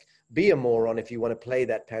mask, be a moron if you want to play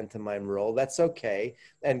that pantomime role. That's okay.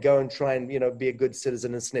 And go and try and, you know, be a good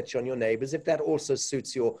citizen and snitch on your neighbors. If that also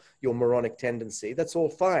suits your moronic tendency, that's all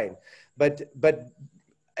fine. But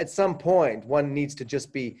at some point, one needs to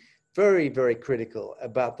just be very, very critical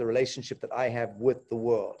about the relationship that I have with the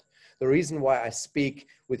world. The reason why I speak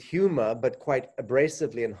with humor, but quite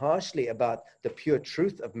abrasively and harshly about the pure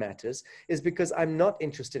truth of matters is because I'm not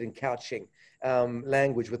interested in couching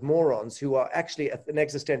language with morons who are actually an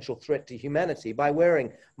existential threat to humanity by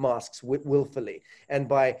wearing masks willfully and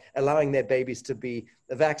by allowing their babies to be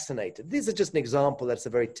vaccinated. These are just an example that's a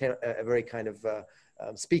very kind of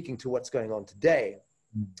speaking to what's going on today.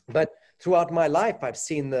 But throughout my life, I've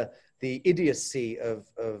seen the idiocy of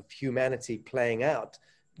humanity playing out.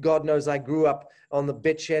 God knows I grew up on the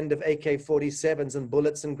bitch end of AK-47s and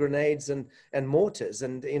bullets and grenades and mortars.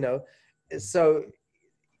 And, you know, so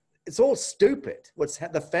it's all stupid. What's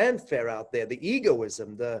the fanfare out there, the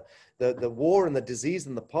egoism, the war and the disease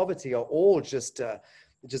and the poverty are all just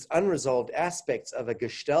unresolved aspects of a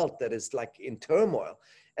gestalt that is like in turmoil.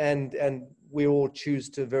 And we all choose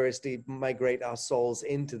to variously migrate our souls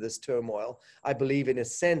into this turmoil. I believe in a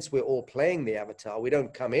sense, we're all playing the avatar. We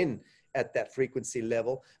don't come in at that frequency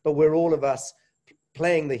level, but we're all of us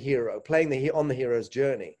playing the hero, on the hero's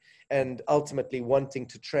journey, and ultimately wanting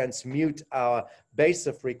to transmute our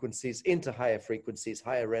baser frequencies into higher frequencies,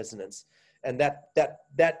 higher resonance. And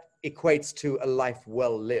that equates to a life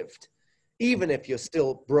well lived. Even if you're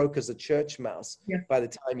still broke as a church mouse by the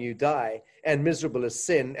time you die, and miserable as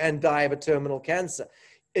sin, and die of a terminal cancer,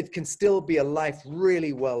 it can still be a life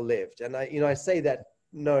really well lived. And I say that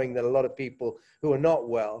knowing that a lot of people who are not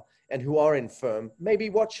well and who are infirm may be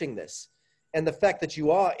watching this. And the fact that you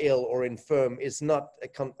are ill or infirm is not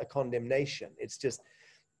a condemnation. It's just,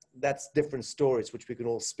 that's different stories which we can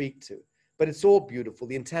all speak to. But it's all beautiful.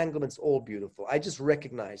 The entanglement's all beautiful. I just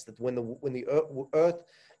recognize that when the earth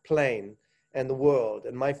plane and the world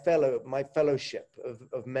and my fellowship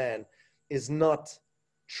of man is not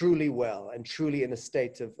truly well and truly in a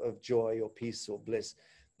state of joy or peace or bliss,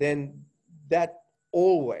 then that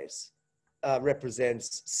always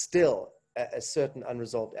represents still a certain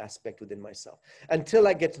unresolved aspect within myself. Until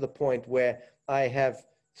I get to the point where I have,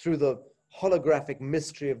 through the holographic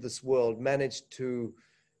mystery of this world, managed to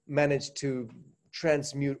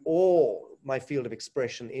transmute all my field of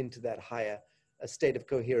expression into that higher state of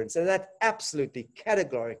coherence. And that absolutely,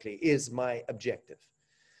 categorically is my objective.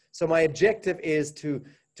 So my objective is to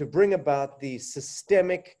bring about the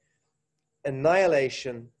systemic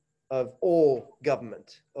annihilation of all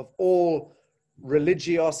government, of all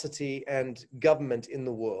religiosity and government in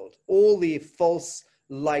the world, all the false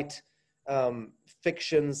light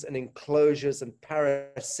fictions and enclosures and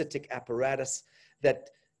parasitic apparatus that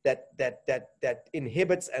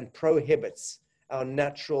inhibits and prohibits our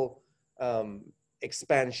natural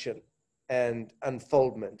expansion and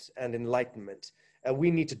unfoldment and enlightenment. We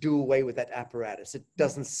need to do away with that apparatus. It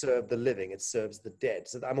doesn't serve the living, it serves the dead.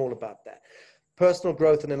 So I'm all about that. Personal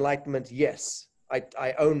growth and enlightenment, yes,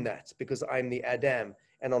 I own that because I'm the Adam.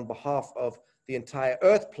 And on behalf of the entire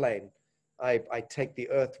earth plane, I take the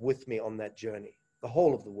earth with me on that journey, the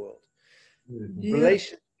whole of the world. Yeah.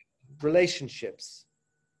 Relationships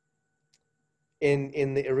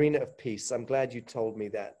in the arena of peace. I'm glad you told me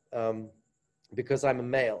that because I'm a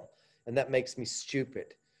male and that makes me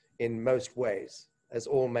stupid in most ways, as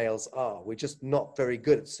all males are. We're just not very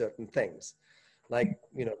good at certain things. Like,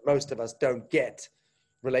 you know, most of us don't get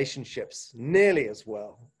relationships nearly as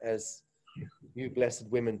well as you blessed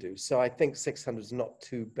women do. So I think 600 is not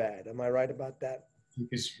too bad. Am I right about that?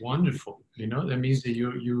 It's wonderful. You know, that means that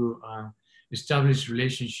you establish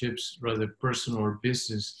relationships, rather personal or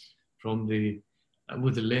business, from the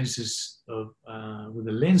with the lenses of with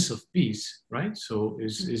the lens of peace, right? So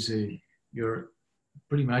you're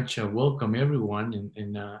pretty much welcome everyone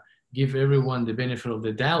and give everyone the benefit of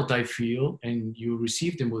the doubt, I feel, and you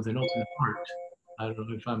receive them with an open heart. I don't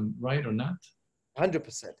know if I'm right or not.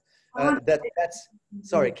 100%. That's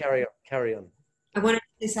sorry. Carry on. I wanted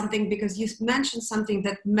to say something because you mentioned something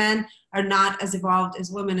that men are not as evolved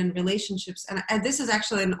as women in relationships, and this is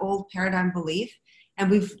actually an old paradigm belief, and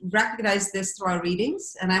we've recognized this through our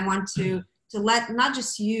readings. And I want to let not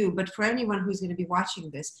just you, but for anyone who's going to be watching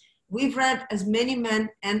this, we've read as many men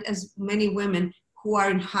and as many women who are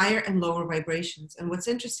in higher and lower vibrations. And what's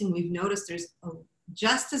interesting, we've noticed there's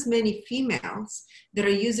just as many females that are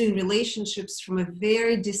using relationships from a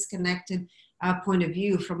very disconnected point of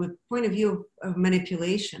view, from a point of view of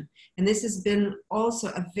manipulation. And this has been also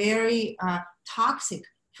a very toxic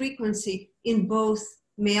frequency in both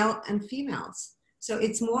male and females. So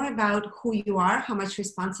it's more about who you are, how much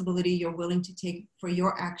responsibility you're willing to take for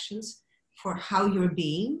your actions, for how you're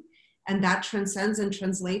being, and that transcends and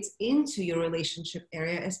translates into your relationship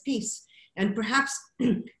area as peace. And perhaps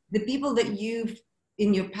the people that you've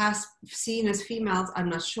in your past seen as females, I'm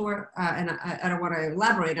not sure, and I don't want to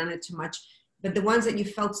elaborate on it too much, but the ones that you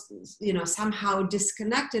felt, you know, somehow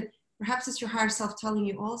disconnected, perhaps it's your higher self telling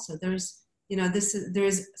you also there's, you know,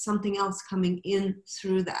 there's something else coming in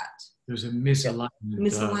through that. There's a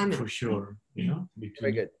misalignment, for sure, you know,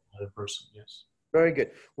 between the other person. Yes. Very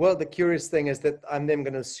good. Well, the curious thing is that I'm then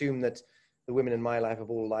going to assume that the women in my life have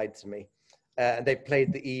all lied to me. And they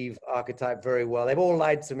played the Eve archetype very well. They've all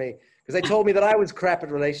lied to me because they told me that I was crap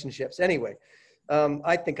at relationships. Anyway,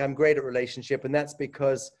 I think I'm great at relationship, and that's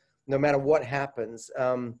because no matter what happens,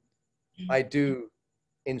 I do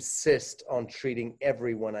insist on treating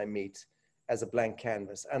everyone I meet as a blank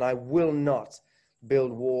canvas, and I will not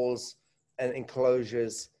build walls and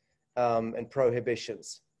enclosures and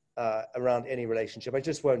prohibitions around any relationship. I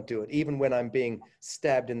just won't do it. Even when I'm being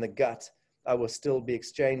stabbed in the gut, I will still be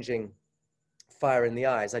exchanging fire in the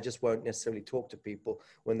eyes. I just won't necessarily talk to people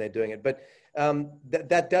when they're doing it. But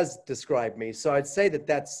that does describe me. So I'd say that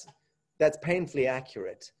that's painfully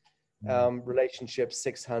accurate. Relationship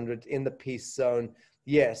 600 in the peace zone.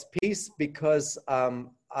 Yes, peace, because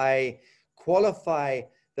I qualify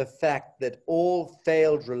the fact that all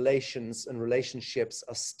failed relations and relationships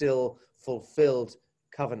are still fulfilled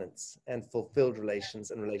covenants and fulfilled relations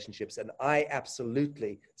and relationships. And I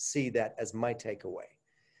absolutely see that as my takeaway.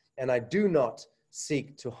 And I do not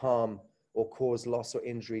seek to harm or cause loss or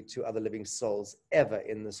injury to other living souls ever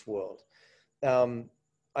in this world. And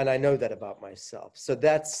I know that about myself. So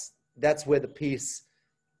that's where the peace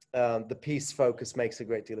focus makes a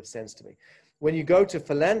great deal of sense to me. When you go to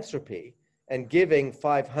philanthropy and giving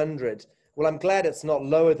 500, well, I'm glad it's not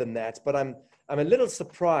lower than that, but I'm a little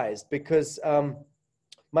surprised because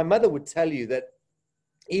my mother would tell you that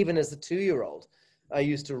even as a 2-year-old, I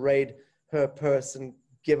used to raid her purse and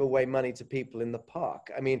give away money to people in the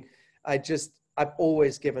park. I mean, I've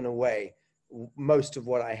always given away most of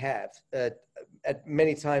what I have, at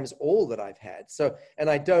many times all that I've had. So, and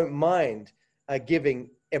I don't mind giving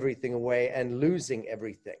everything away and losing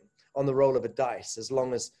everything on the roll of a dice, as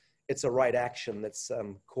long as it's a right action that's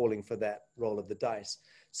calling for that roll of the dice.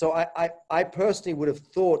 So I personally would have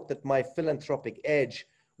thought that my philanthropic edge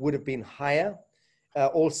would have been higher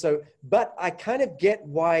also, but I kind of get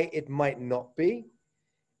why it might not be.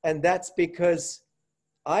 And that's because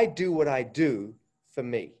I do what I do for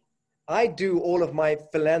me. I do all of my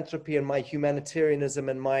philanthropy and my humanitarianism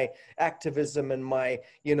and my activism and my,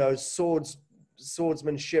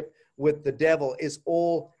 swordsmanship with the devil is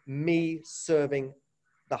all me serving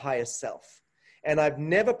the higher self. And I've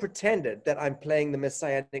never pretended that I'm playing the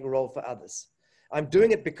messianic role for others. I'm doing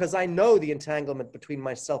it because I know the entanglement between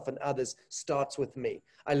myself and others starts with me.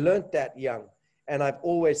 I learned that young, and I've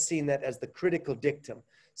always seen that as the critical dictum.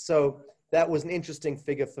 So that was an interesting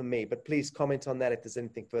figure for me, but please comment on that if there's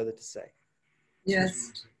anything further to say.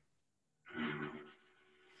 Yes.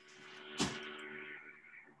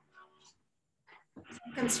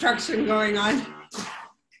 Construction going on.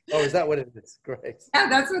 Oh, is that what it is? Great. Yeah,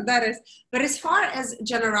 that's what that is. But as far as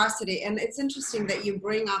generosity, and it's interesting that you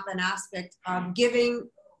bring up an aspect of giving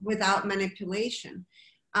without manipulation.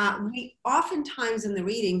 We oftentimes in the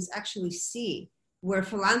readings actually see where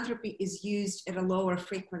philanthropy is used at a lower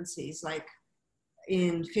frequencies, like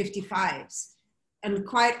in 55s, and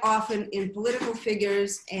quite often in political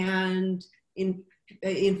figures and in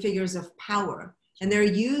figures of power. And they're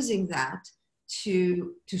using that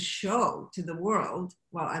to show to the world,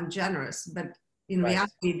 well, I'm generous, but in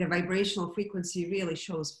reality, the vibrational frequency really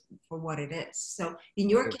shows for what it is. So in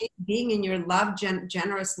your case, being in your love,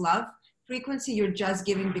 generous love frequency, you're just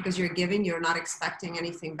giving because you're giving, you're not expecting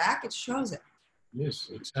anything back. It shows it. Yes,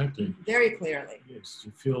 exactly. Very clearly. Yes,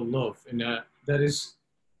 you feel love. And that is,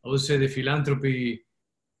 I would say, the philanthropy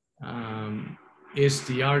is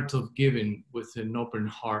the art of giving with an open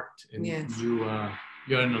heart. And yes.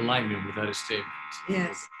 You're in alignment with that statement.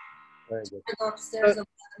 Yes. Very good. I go upstairs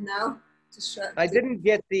now to shut. I didn't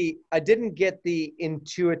get the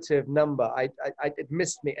intuitive number. It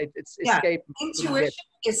missed me. It's escaped. Intuition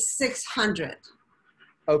is 600.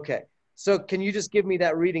 Okay. So can you just give me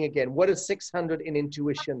that reading again? What is 600 in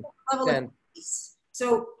intuition? Level of peace.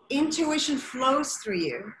 So intuition flows through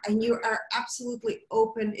you, and you are absolutely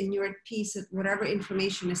open and you're at peace at whatever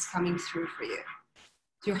information is coming through for you.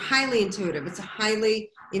 So you're highly intuitive. It's a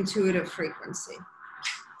highly intuitive frequency.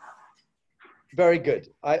 Very good.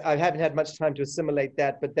 I haven't had much time to assimilate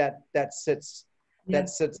that, but that sits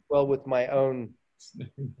well with my own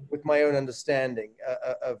understanding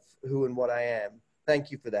of who and what I am.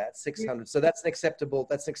 Thank you for that. 600. So that's an acceptable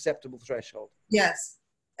threshold. Yes,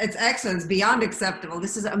 it's excellent. It's beyond acceptable.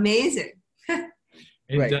 This is amazing.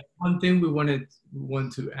 And one thing we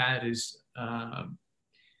want to add is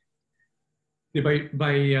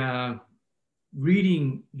by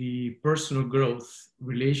reading the personal growth,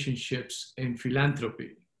 relationships, and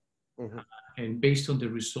philanthropy, and based on the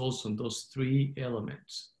results on those 3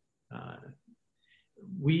 elements,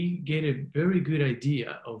 we get a very good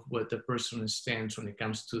idea of what the person stands when it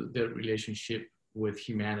comes to their relationship with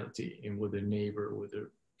humanity and with their neighbor, with their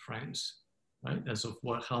friends, right? As of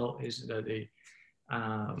how is that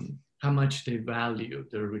how much they value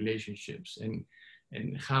their relationships. And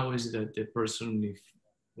and how is that the person, if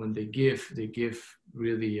when they give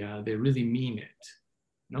really, they really mean it,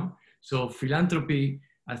 no? So philanthropy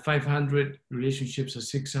at 500, relationships at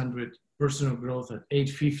 600, personal growth at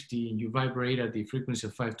 850, and you vibrate at the frequency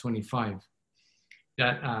of 525.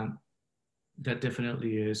 That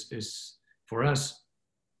definitely is for us,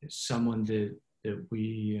 is someone that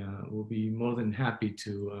we will be more than happy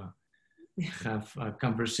to have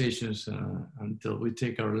conversations until we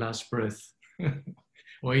take our last breath,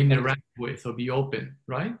 or interact with, or be open,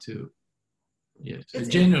 right? To, yes,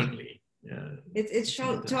 genuinely. It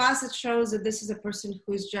shows to us. It shows that this is a person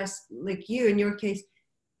who's just like you, in your case,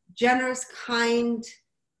 generous, kind,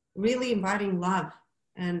 really inviting love,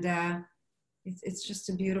 and it's just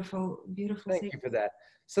a beautiful thing. Thank you for that.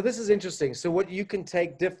 So this is interesting. So what you can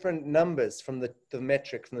take different numbers from the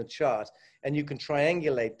metric, from the chart, and you can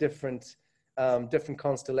triangulate different different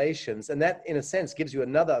constellations, and that in a sense gives you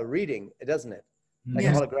another reading, doesn't it? Like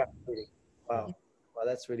Yes. a holographic reading. Wow. Wow,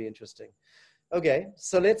 that's really interesting. Okay,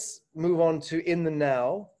 so let's move on to in the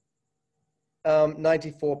now.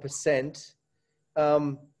 94%.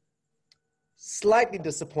 Slightly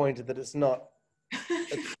disappointed that it's not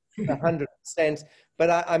 100%, but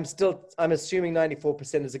I'm assuming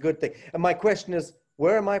 94% is a good thing. And my question is,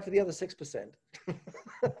 where am I for the other 6%?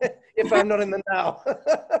 If I'm not in the now.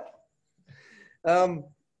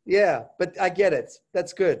 Yeah, but I get it.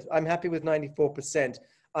 That's good. I'm happy with 94%.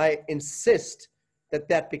 I insist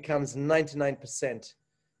that becomes 99%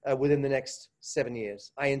 within the next 7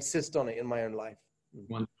 years. I insist on it in my own life.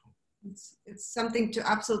 Wonderful. It's something to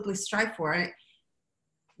absolutely strive for.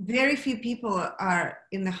 Very few people are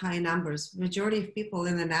in the high numbers. Majority of people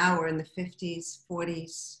in the now are in the 50s,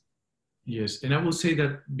 40s. Yes, and I will say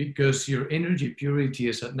that because your energy purity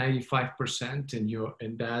is at 95%,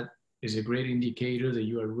 and that is a great indicator that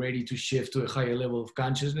you are ready to shift to a higher level of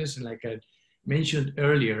consciousness. And like I mentioned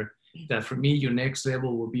earlier, that for me, your next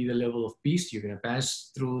level will be the level of peace. You're going to pass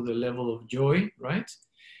through the level of joy, right?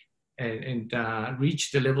 And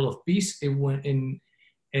reach the level of peace.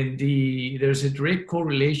 There's a direct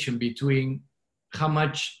correlation between how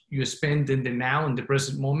much you spend in the now, in the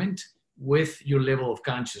present moment, with your level of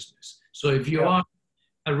consciousness. So if you are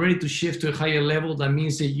ready to shift to a higher level, that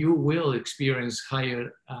means that you will experience higher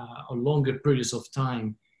or longer periods of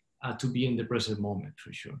time to be in the present moment,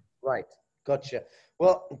 for sure. Right. Gotcha.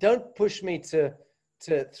 Well, don't push me to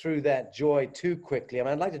through that joy too quickly. I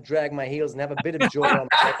mean, I'd like to drag my heels and have a bit of joy on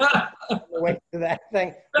the way to that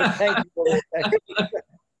thing. But thank you for that.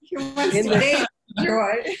 He wants to gain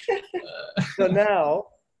joy. So now,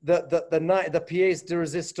 the pièce de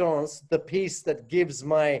résistance, the piece that gives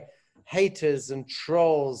my haters and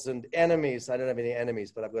trolls and enemies, I don't have any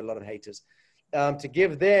enemies, but I've got a lot of haters, to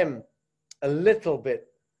give them a little bit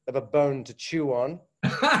of a bone to chew on.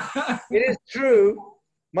 It is true,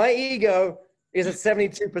 my ego is at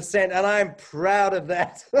 72%, and I'm proud of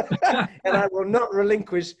that. And I will not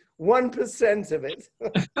relinquish 1% of it.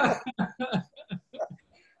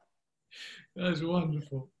 That's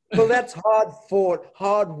wonderful. Well, that's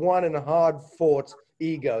hard won and hard fought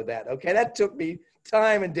ego, that, okay? That took me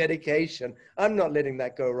time and dedication. I'm not letting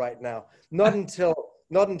that go right now. Not until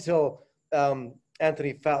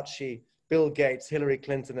Anthony Fauci, Bill Gates, Hillary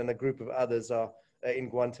Clinton, and a group of others are in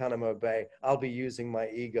Guantanamo Bay. I'll be using my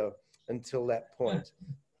ego until that point.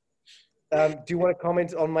 Do you want to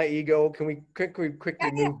comment on my ego? Can we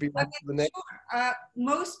quickly move beyond to the next? Sure.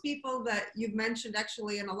 Most people that you've mentioned,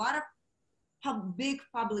 actually, and a lot of big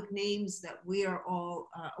public names that we are all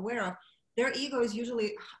aware of, their ego is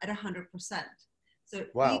usually at 100%. So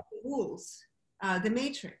ego rules the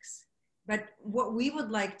matrix. But what we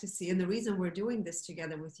would like to see, and the reason we're doing this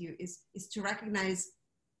together with you, is to recognize,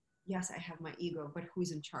 yes, I have my ego, but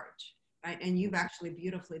who's in charge, right? And you've actually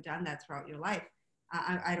beautifully done that throughout your life.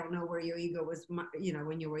 I don't know where your ego was,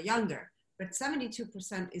 when you were younger, but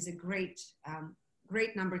 72% is a great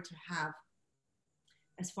number to have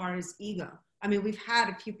as far as ego. I mean, we've had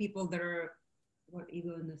a few people that are,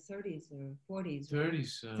 ego in the 30s or 40s?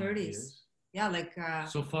 30s. 30s. Yes. Yeah, like.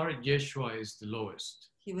 So far, Yeshua is the lowest.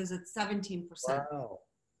 He was at 17%. Wow.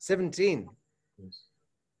 17. Yes.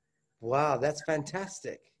 Wow, that's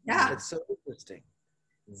fantastic. Yeah. It's so interesting.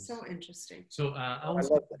 Yes. So interesting. So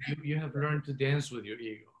also, you have learned to dance with your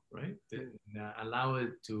ego, right? And allow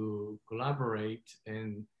it to collaborate,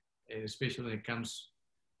 and especially when it comes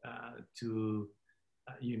to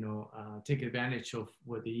take advantage of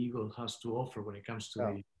what the ego has to offer when it comes to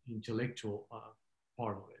the intellectual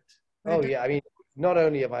part of it. Oh yeah, I mean, not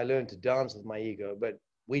only have I learned to dance with my ego, but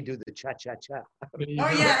we do the cha-cha-cha. Oh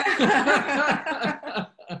yeah.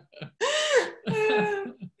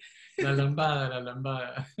 La lambada, la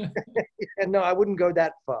lambada. Yeah, no, I wouldn't go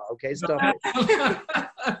that far. Okay, stop.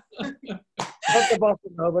 Not the bossa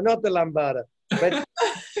nova, not the lambada, but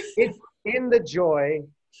it's in the joy,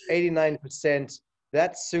 89%.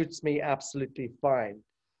 That suits me absolutely fine.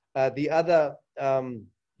 The other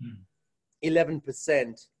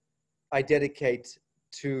 11% I dedicate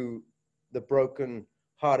to the broken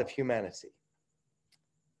heart of humanity.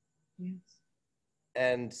 Yes.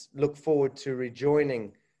 And look forward to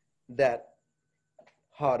rejoining that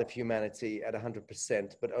heart of humanity at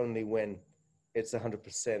 100%, but only when it's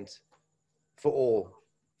 100% for all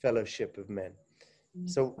fellowship of men.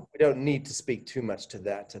 So we don't need to speak too much to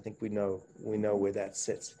that. I think we know where that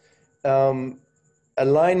sits.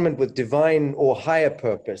 Alignment with divine or higher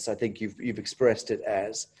purpose, I think you've expressed it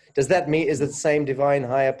as. Does that mean, is it the same divine,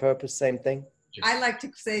 higher purpose, same thing? I like to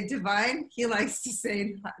say divine. He likes to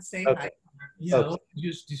say Okay. high. Yeah, Okay. I'll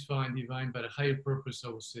use divine, but a higher purpose, I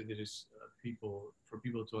would say that is for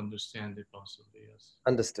people to understand it possibly, yes.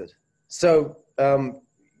 Understood. So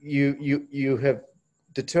you have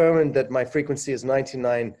determined that my frequency is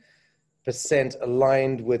 99%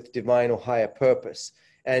 aligned with divine or higher purpose.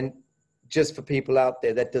 And just for people out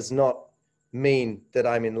there, that does not mean that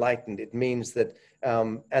I'm enlightened. It means that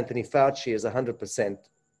Anthony Fauci is 100%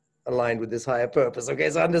 aligned with this higher purpose. Okay,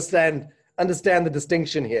 so understand the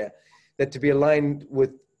distinction here, that to be aligned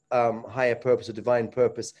with higher purpose or divine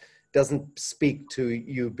purpose doesn't speak to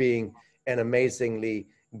you being an amazingly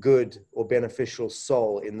good or beneficial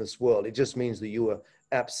soul in this world. It just means that you are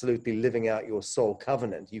absolutely living out your soul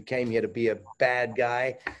covenant. You came here to be a bad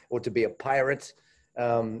guy or to be a pirate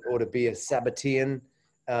or to be a Sabbatean.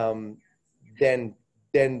 Then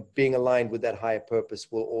being aligned with that higher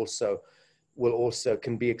purpose will also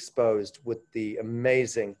can be exposed with the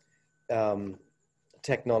amazing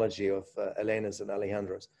technology of Elena's and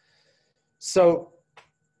Alejandro's. So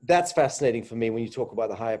that's fascinating for me when you talk about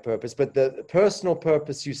the higher purpose. But the personal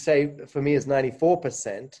purpose, you say, for me is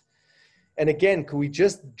 94%. And again, could we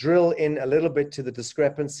just drill in a little bit to the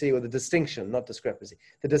discrepancy or the distinction, not discrepancy,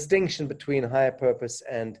 the distinction between higher purpose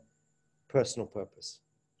and personal purpose?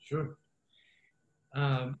 Sure.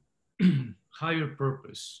 Higher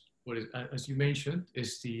purpose, what is, as you mentioned,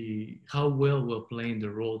 is how well we're playing the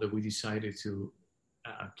role that we decided to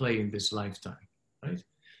play in this lifetime, right?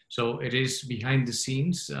 So it is behind the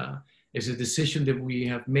scenes. It's a decision that we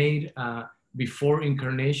have made before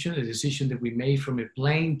incarnation, a decision that we made from a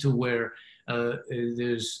plane to where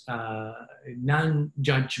there's a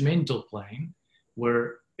non-judgmental plane,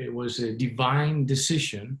 where it was a divine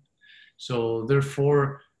decision. So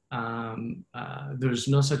therefore, there's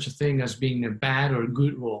no such a thing as being a bad or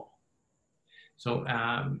good role. So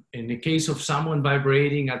in the case of someone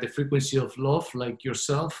vibrating at the frequency of love, like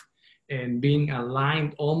yourself, and being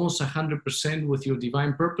aligned almost 100% with your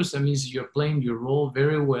divine purpose, that means you're playing your role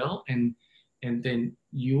very well, and then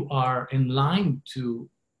you are in line to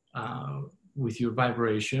with your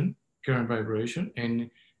vibration, current vibration, and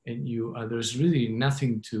you there's really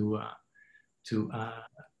nothing to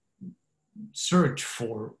search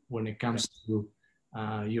for when it comes to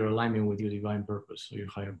your alignment with your divine purpose or your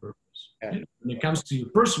higher purpose. Yeah. When it comes to your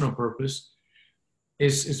personal purpose,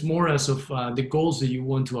 it's more as of the goals that you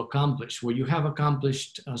want to accomplish, what you have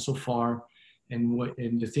accomplished so far,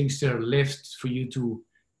 and the things that are left for you to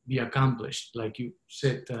be accomplished. Like you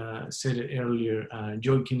said it earlier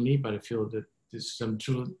jokingly, but I feel that there's some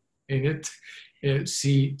truth in it. To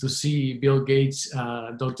see Bill Gates,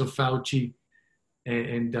 Dr. Fauci,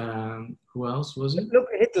 and who else was it? Look,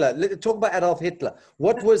 Hitler. Let's talk about Adolf Hitler.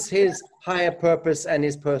 What was his higher purpose and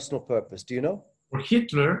his personal purpose? Do you know? For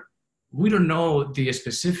Hitler, we don't know the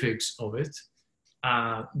specifics of it,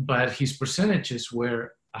 but his percentages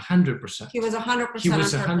were 100%. He was 100%. He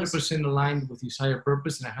was 100% aligned with his higher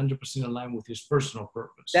purpose and 100% aligned with his personal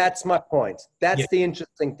purpose. That's my point. That's the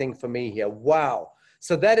interesting thing for me here. Wow.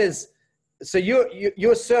 So that is, so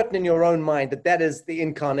you're certain in your own mind that is the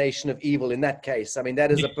incarnation of evil in that case. I mean,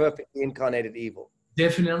 that is a perfectly incarnated evil.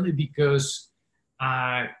 Definitely, because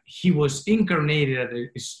he was incarnated at an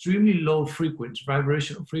extremely low frequency,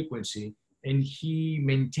 vibrational frequency, and he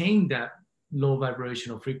maintained that low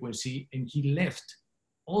vibrational frequency, and he left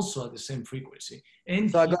also at the same frequency. And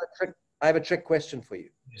so I have a trick question for you.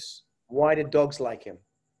 Yes. Why did dogs like him?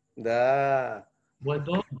 Well,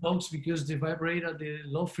 dogs, because they vibrate at the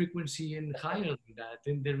low frequency and higher than that,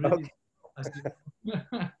 and they really. Okay.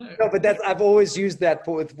 No, but I've always used that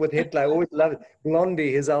with Hitler. I always loved it.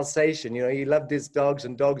 Blondie, his Alsatian. You know, he loved his dogs,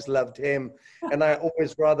 and dogs loved him. And I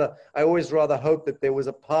always rather hope that there was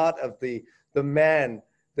a part of the man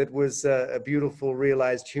that was a beautiful,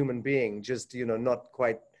 realized human being, just not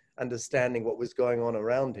quite understanding what was going on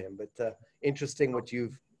around him. But interesting what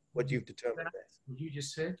you've determined there. What you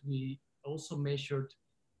just said, we also measured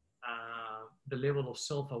the level of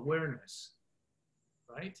self-awareness,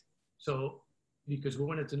 right? So because we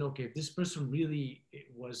wanted to know, okay, if this person really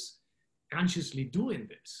was consciously doing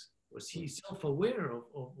this, was he self-aware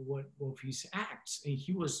of his acts? And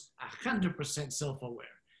he was 100%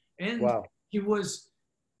 self-aware. And Wow. he was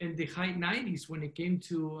in the high 90s when it came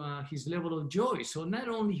to his level of joy. So not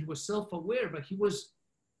only he was self-aware, but he was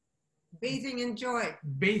bathing in joy.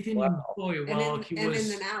 Bathing in joy while he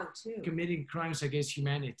was in the now too. committing crimes against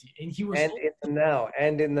humanity. And he was in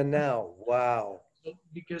the now. Wow.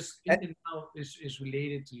 Because in the now is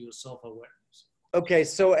related to your self-awareness. Okay,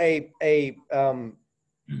 so a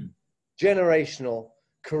generational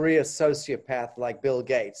career sociopath like Bill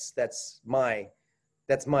Gates, that's my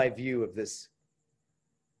view of this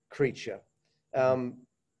creature.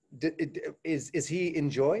 Is he in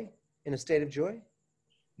joy, in a state of joy?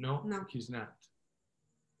 No, he's not.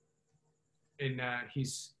 And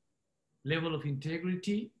his level of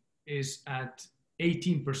integrity is at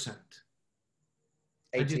 18%.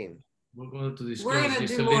 18. We're going to discuss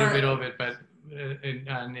just a little bit of it, but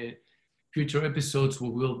in future episodes we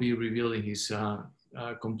will be revealing his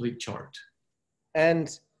complete chart.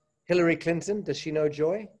 And Hillary Clinton, does she know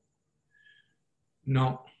joy?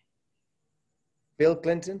 No. Bill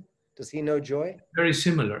Clinton, does he know joy? Very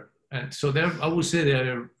similar. So there, I would say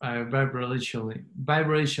they're vibrationally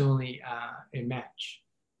a match.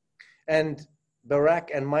 And Barack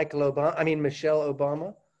and Michelle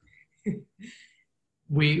Obama?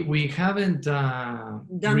 We haven't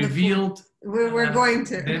revealed we're going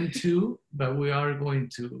to them too, but we are going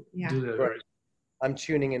to do that. Right. I'm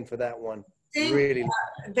tuning in for that one. Thing, really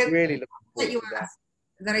looking forward to that.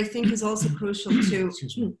 That I think is also crucial to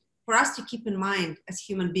for us to keep in mind as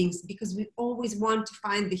human beings, because we always want to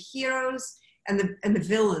find the heroes and the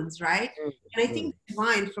villains, right? Mm-hmm. And I think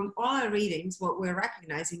divine, from all our readings, what we're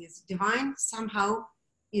recognizing is divine somehow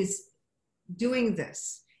is doing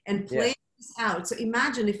this and playing this out. So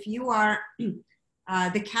imagine if you are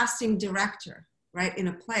the casting director, right, in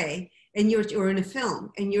a play, and or in a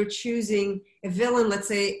film, and you're choosing a villain, let's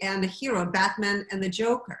say, and a hero, Batman and the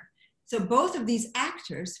Joker. So both of these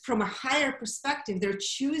actors, from a higher perspective, they're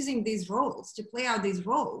choosing these roles to play out these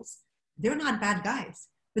roles. They're not bad guys,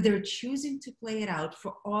 but they're choosing to play it out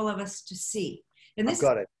for all of us to see. And this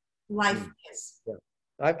got it. Life is. Yeah.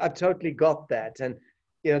 I've totally got that. And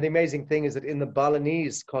you know, the amazing thing is that in the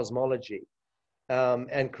Balinese cosmology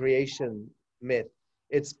and creation myth,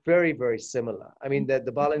 it's very, very similar. I mean,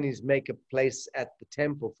 the Balinese make a place at the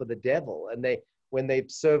temple for the devil, and when they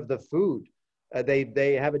serve the food,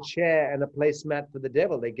 they have a chair and a placemat for the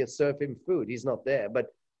devil. They serve him food. He's not there, but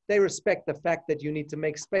they respect the fact that you need to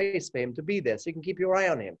make space for him to be there, so you can keep your eye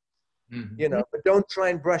on him. Mm-hmm. You know, but don't try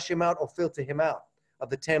and brush him out or filter him out of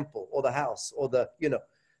the temple or the house or the, you know.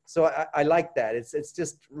 So I like that. It's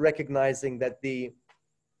just recognizing that the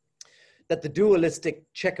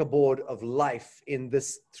dualistic checkerboard of life in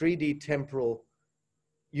this 3D temporal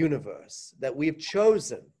universe that we've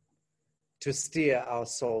chosen to steer our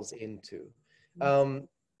souls into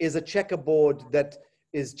is a checkerboard that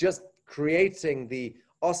is just creating the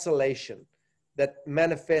oscillation that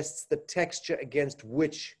manifests the texture against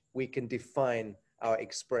which we can define our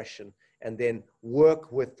expression, and then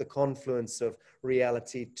work with the confluence of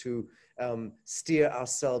reality to steer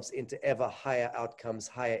ourselves into ever higher outcomes,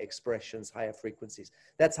 higher expressions, higher frequencies.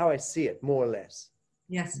 That's how I see it, more or less.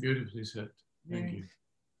 Yes. Beautifully said. Thank you.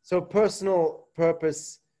 So personal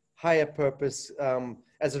purpose, higher purpose,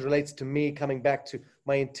 as it relates to me, coming back to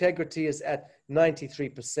my integrity is at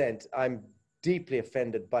 93%. I'm deeply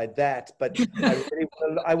offended by that, but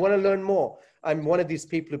I want to learn more. I'm one of these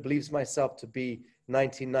people who believes myself to be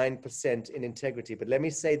 99% in integrity. But let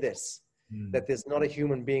me say this, that there's not a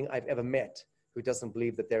human being I've ever met who doesn't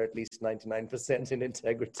believe that they're at least 99% in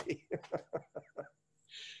integrity.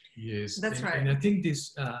 Yes, that's right. And I think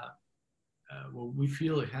this, what we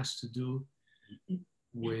feel it has to do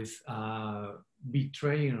with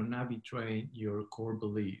betraying or not betraying your core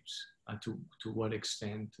beliefs. To what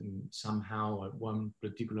extent, and somehow at one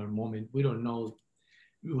particular moment, we don't know.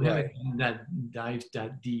 We haven't dived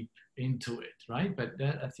that deep into it, right? But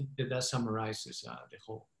I think that summarizes the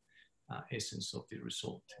whole essence of the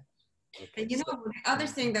result. Okay. And you know, the other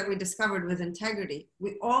thing that we discovered with integrity,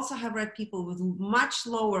 we also have read people with much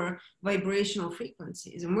lower vibrational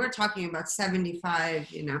frequencies, and we're talking about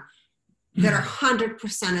 75, you know, that are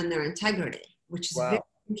 100% in their integrity, which is very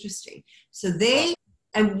interesting. So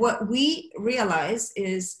and what we realize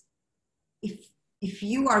is if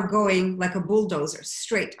you are going like a bulldozer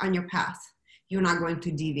straight on your path, you're not going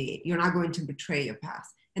to deviate. You're not going to betray your path.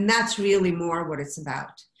 And that's really more what it's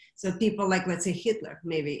about. So people like, let's say Hitler,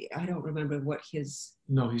 maybe, I don't remember what his...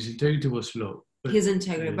 No, his integrity was low. His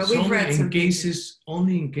integrity, but we've read some cases,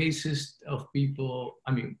 only in cases of people,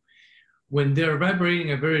 I mean, when they're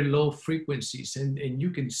vibrating at very low frequencies, and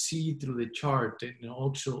you can see through the chart, and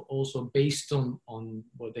also based on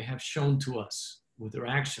what they have shown to us with their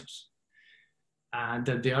actions,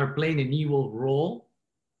 that they are playing an evil role,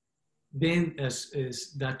 then as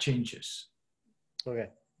that changes. Okay.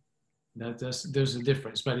 There's a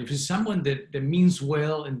difference. But if it's someone that means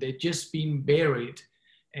well and they're just being buried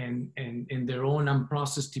and in their own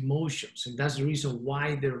unprocessed emotions, and that's the reason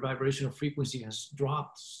why their vibrational frequency has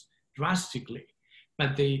dropped drastically,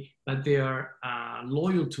 but they are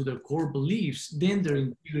loyal to their core beliefs, then their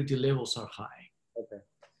integrity levels are high. Okay.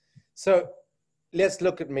 So let's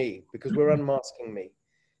look at me, because we're unmasking me.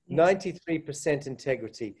 93%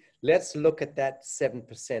 integrity. Let's look at that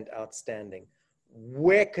 7% outstanding.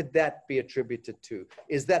 Where could that be attributed to?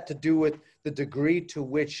 Is that to do with the degree to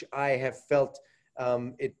which I have felt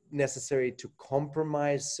it necessary to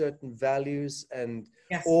compromise certain values, and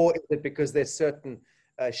or is it because there's certain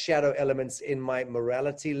shadow elements in my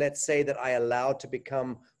morality, let's say, that I allowed to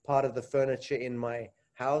become part of the furniture in my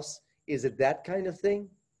house? Is it that kind of thing?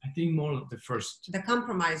 I think more of the first. The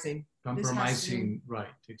compromising. Compromising,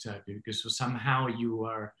 right, exactly. Because somehow you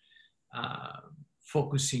are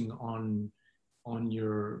focusing on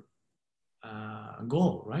your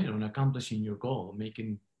goal, right? On accomplishing your goal,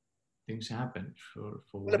 making things happen for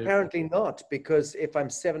well, whatever. apparently not, because if I'm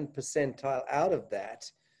 7 percentile out of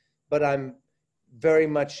that, but I'm very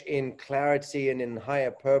much in clarity and in higher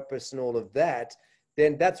purpose and all of that,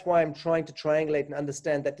 then that's why I'm trying to triangulate and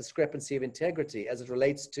understand that discrepancy of integrity as it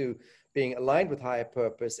relates to being aligned with higher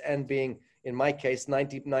purpose and being, in my case,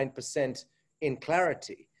 99% in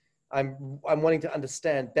clarity. I'm wanting to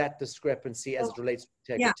understand that discrepancy as it relates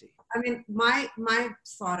to integrity. Yeah, I mean, my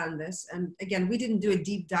thought on this, and again, we didn't do a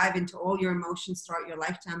deep dive into all your emotions throughout your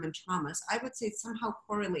lifetime and traumas. I would say it's somehow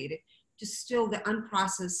correlated to still the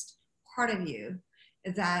unprocessed part of you,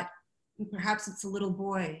 that perhaps it's a little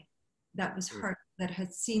boy that was hurt, that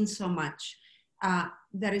had seen so much,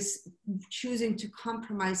 that is choosing to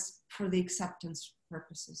compromise for the acceptance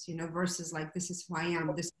purposes, you know, versus like, this is who I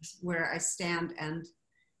am, this is where I stand. And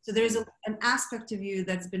so there's an aspect of you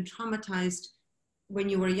that's been traumatized when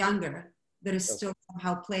you were younger that is still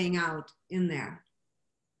somehow playing out in there.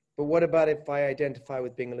 But what about if I identify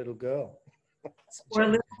with being a little girl? Or a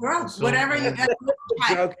little girl, so, whatever you got.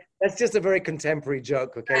 Joke. That's just a very contemporary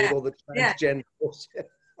joke, okay, with all the transgender bullshit.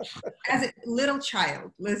 As a little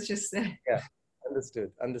child, let's just say. Yeah,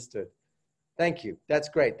 understood. Thank you. That's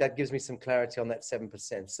great. That gives me some clarity on that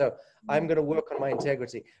 7%. So I'm going to work on my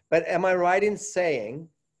integrity. But am I right in saying,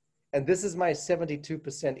 and this is my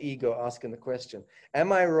 72% ego asking the question,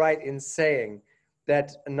 am I right in saying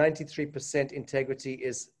that 93% integrity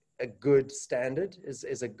is a good standard, is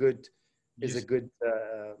a good, yes.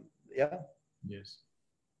 Yeah? Yes.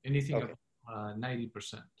 Anything above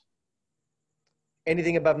 90%.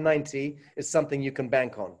 Anything above 90 is something you can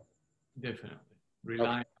bank on. Definitely.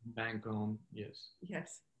 Rely on, bank on, yes.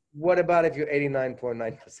 Yes. What about if you're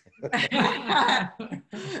 89.9%?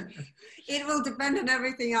 It will depend on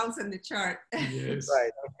everything else in the chart. Yes.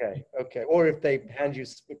 Right, okay. Or if they hand you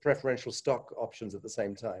preferential stock options at the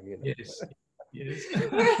same time, you know. Yes, yes.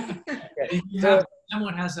 Okay. If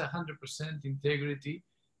someone has 100% integrity,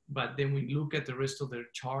 but then we look at the rest of their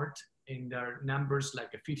chart and their numbers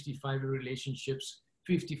like a 55 in relationships,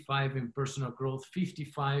 55 in personal growth,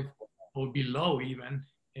 55 or below even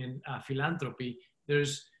in philanthropy,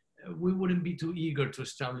 we wouldn't be too eager to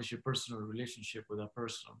establish a personal relationship with a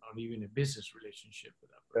person, or even a business relationship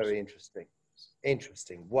with a person. Very interesting.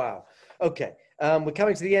 Interesting. Wow. Okay. We're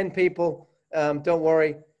coming to the end, people. Don't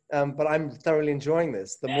worry. But I'm thoroughly enjoying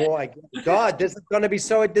this. The more I get, God, this is going to be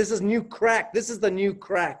this is new crack. This is the new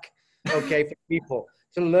crack, okay, for people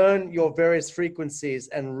to learn your various frequencies.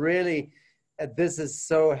 And really, this is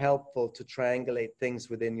so helpful to triangulate things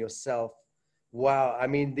within yourself. Wow. I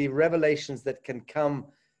mean, the revelations that can come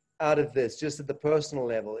out of this, just at the personal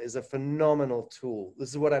level, is a phenomenal tool. This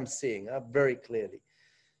is what I'm seeing very clearly.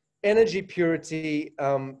 Energy purity,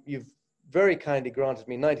 you've very kindly granted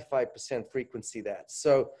me 95% frequency that.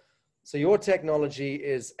 So your technology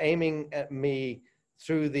is aiming at me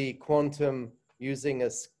through the quantum using a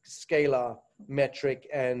scalar metric,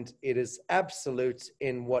 and it is absolute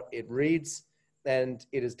in what it reads, and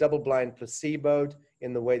it is double-blind placeboed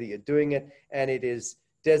in the way that you're doing it, and it is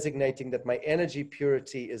designating that my energy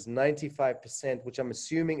purity is 95%, which I'm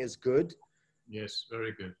assuming is good. Yes,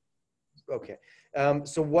 very good. Okay.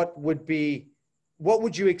 So what would be what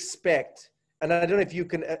would you expect? And I don't know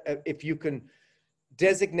if you can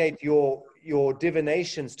designate your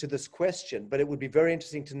divinations to this question, but it would be very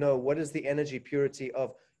interesting to know, what is the energy purity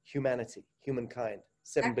of humanity, humankind,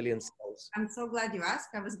 7 billion souls? I'm so glad you asked.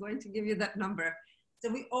 I was going to give you that number.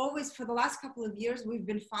 So we always, for the last couple of years, we've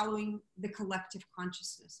been following the collective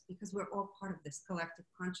consciousness, because we're all part of this collective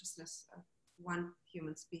consciousness of one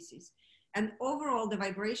human species. And overall, the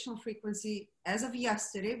vibrational frequency, as of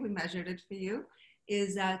yesterday, we measured it for you,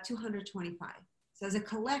 is 225. So as a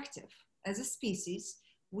collective, as a species,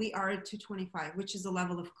 we are at 225, which is a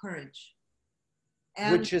level of courage.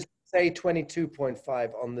 And which is, say,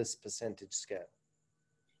 22.5 on this percentage scale.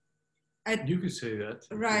 You could say that.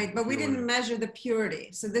 Right, but we didn't measure the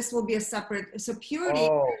purity. So this will be a separate, so purity,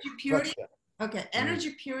 energy purity. Gotcha. Okay,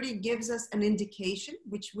 energy purity gives us an indication,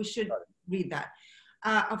 which we should read that,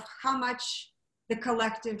 of how much the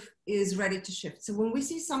collective is ready to shift. So when we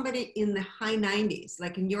see somebody in the high 90s,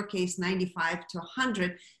 like in your case, 95 to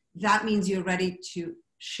 100, that means you're ready to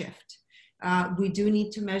shift. We do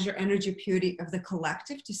need to measure energy purity of the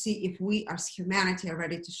collective to see if we as humanity are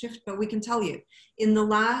ready to shift. But we can tell you, in the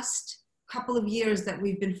last couple of years that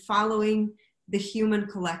we've been following the human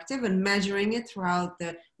collective and measuring it throughout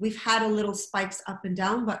we've had a little spikes up and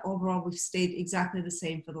down, but overall we've stayed exactly the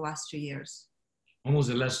same for the last 2 years. Almost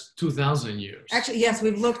the last 2,000 years. Actually, yes,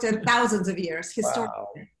 we've looked at thousands of years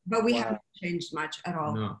historically, but we haven't changed much at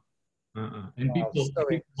all. No. And people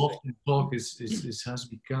often talk is has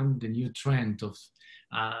become the new trend of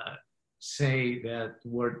say that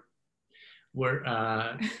we're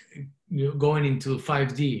going into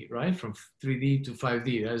 5D, right? From 3D to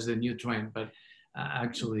 5D, that's the new trend. But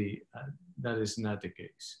actually, that is not the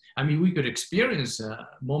case. I mean, we could experience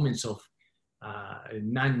moments of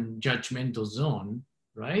non-judgmental zone,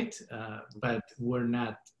 right? But we're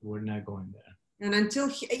not going there. And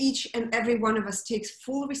until each and every one of us takes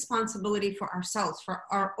full responsibility for ourselves, for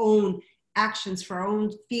our own actions, for our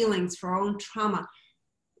own feelings, for our own trauma,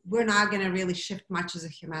 we're not going to really shift much as a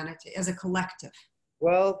humanity, as a collective.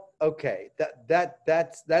 Well, okay,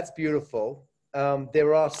 that's beautiful.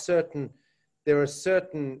 There are certain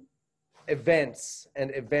events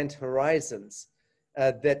and event horizons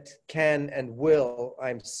that can and will,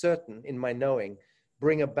 I'm certain in my knowing,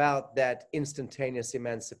 bring about that instantaneous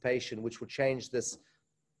emancipation, which will change this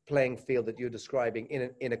playing field that you're describing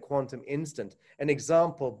in a quantum instant. An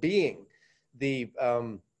example being the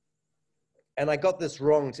and I got this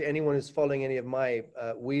wrong, to anyone who's following any of my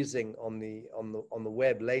wheezing on the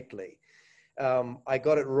web lately. I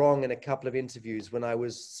got it wrong in a couple of interviews when I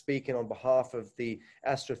was speaking on behalf of the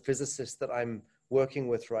astrophysicist that I'm working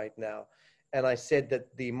with right now. And I said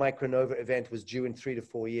that the micronova event was due in 3 to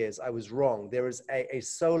 4 years. I was wrong. There is a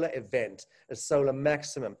solar event, a solar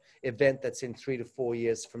maximum event that's in 3 to 4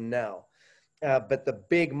 years from now. But the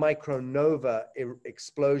big micronova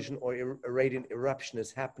explosion or irradiant eruption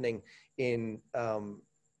is happening in,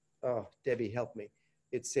 oh, Debbie, help me.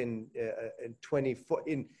 It's in 24,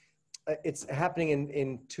 it's happening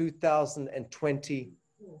in 2020.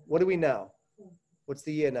 What are we now? What's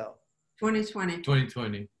the year now? 2020.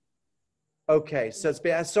 2020. Okay, so it's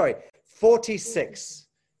been, sorry, 46,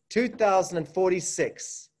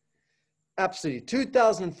 2046. Absolutely,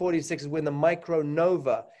 2046 is when the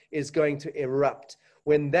micronova is going to erupt.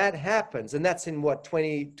 When that happens, and that's in what,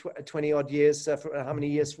 20 odd years, how many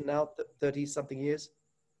years from now? 30 something years?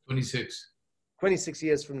 26. 26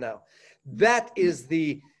 years from now. That is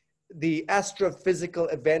the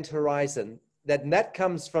astrophysical event horizon that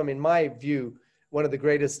comes from, in my view, one of the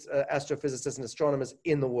greatest astrophysicists and astronomers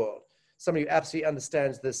in the world. Somebody who absolutely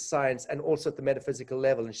understands this science and also at the metaphysical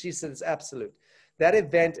level. And she said it's absolute. That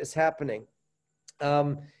event is happening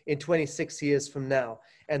in 26 years from now.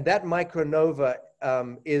 And that micronova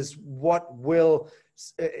is what will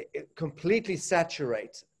completely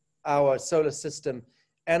saturate our solar system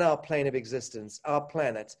and our plane of existence, our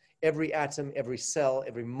planet, every atom, every cell,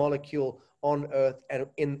 every molecule on Earth and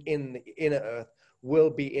in the inner Earth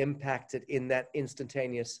will be impacted in that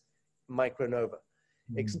instantaneous micronova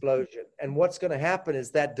explosion. And what's going to happen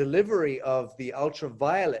is that delivery of the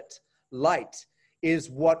ultraviolet light is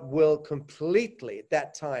what will completely at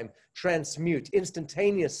that time transmute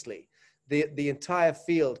instantaneously the entire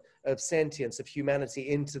field of sentience of humanity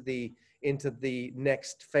into the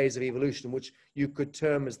next phase of evolution, which you could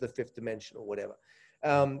term as the fifth dimension or whatever.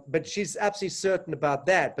 But she's absolutely certain about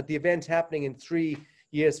that. But the event happening in 3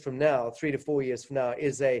 years from now, 3 to 4 years from now,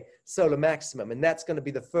 is a solar maximum. And that's going to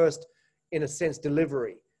be the first, in a sense,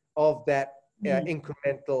 delivery of that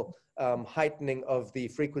incremental heightening of the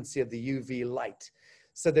frequency of the UV light.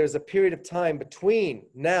 So there's a period of time between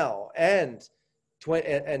now and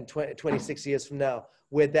 26 years from now,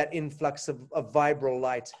 where that influx of vibral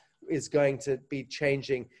light is going to be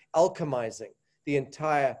changing, alchemizing the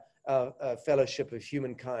entire fellowship of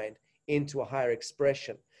humankind into a higher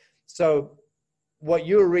expression. So what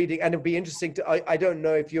you're reading, and it'd be interesting to, I don't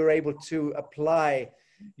know if you're able to apply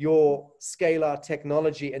your scalar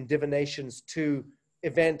technology and divinations to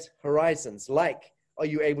event horizons. Like, are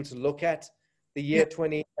you able to look at the year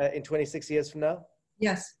 26 years from now?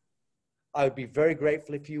 Yes. I would be very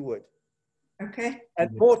grateful if you would. Okay.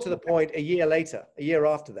 And more to the point, a year later, a year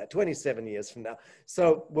after that, 27 years from now.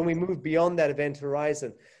 So when we move beyond that event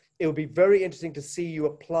horizon, it would be very interesting to see you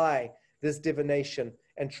apply this divination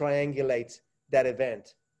and triangulate that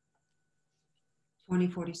event.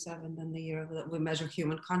 2047, then the year that we measure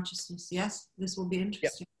human consciousness. Yes, this will be interesting.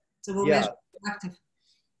 Yep. So we'll measure collective.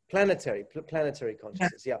 Planetary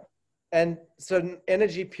consciousness, yeah. And so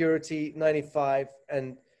energy purity, 95,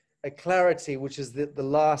 and a clarity, which is the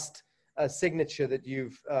last signature that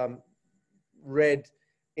you've read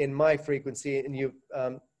in my frequency, and you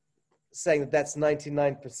saying that that's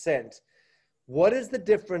 99%. What is the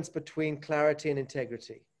difference between clarity and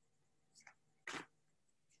integrity?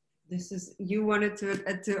 This is, you wanted to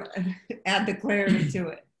add the clarity to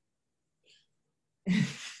it.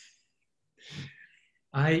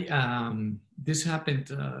 This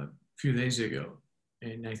happened a few days ago,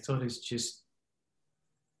 and I thought it's just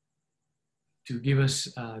to give us,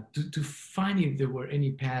 to find if there were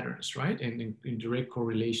any patterns, right? And in direct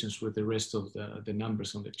correlations with the rest of the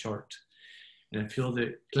numbers on the chart. And I feel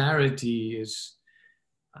that clarity is,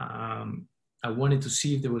 I wanted to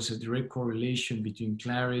see if there was a direct correlation between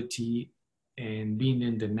clarity and being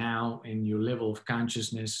in the now and your level of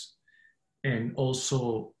consciousness, and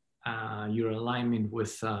also your alignment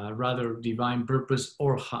with rather divine purpose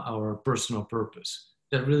or personal purpose.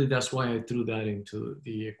 That's why I threw that into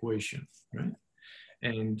the equation, right?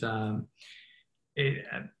 And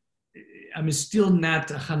I'm still not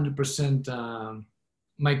 100%,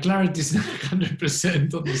 my clarity is not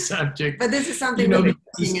 100% on the subject. But this is something, you know, that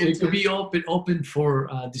it could be open for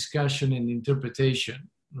discussion and interpretation,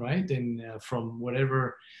 right? And from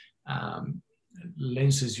whatever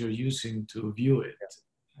lenses you're using to view it.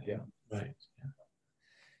 Yeah. Right.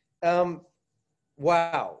 Yeah.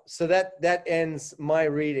 Wow. So that ends my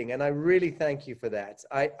reading, and I really thank you for that.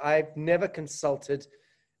 I've never consulted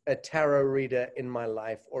a tarot reader in my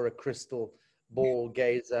life, or a crystal ball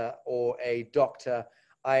gazer, or a doctor.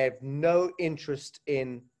 I have no interest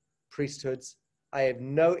in priesthoods. I have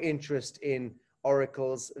no interest in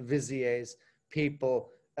oracles, viziers,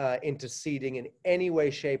 people interceding in any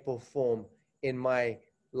way, shape, or form in my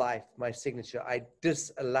life, my signature. I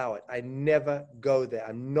disallow it. I never go there.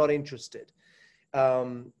 I'm not interested.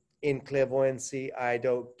 In clairvoyancy, I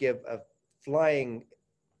don't give a flying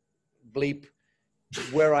bleep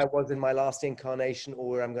where I was in my last incarnation or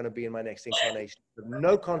where I'm going to be in my next incarnation.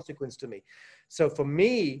 No consequence to me. So for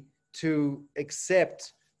me to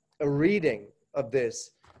accept a reading of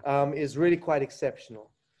this is really quite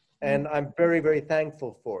exceptional. And I'm very, very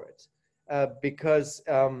thankful for it, because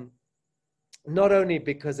not only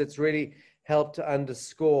because it's really helped to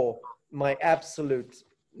underscore my absolute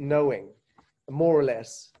knowing, more or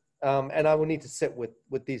less, and I will need to sit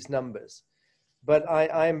with these numbers, but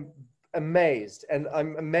I'm amazed, and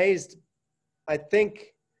I'm amazed, I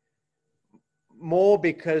think, more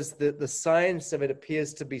because the science of it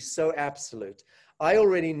appears to be so absolute. I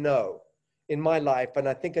already know in my life, and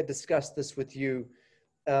I think I discussed this with you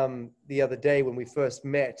the other day when we first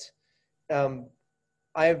met,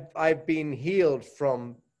 I've been healed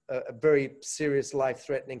from a very serious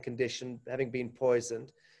life-threatening condition, having been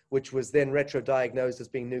poisoned, which was then retro-diagnosed as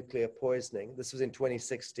being nuclear poisoning. This was in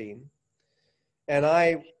 2016. And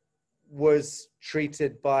I was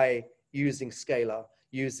treated by using scalar,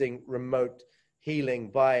 using remote healing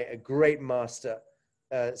by a great master,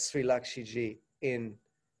 Sri Lakshiji in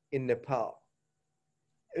Nepal,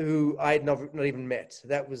 who I had not even met.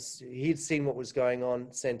 He'd seen what was going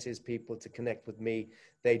on, sent his people to connect with me.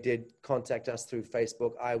 They did contact us through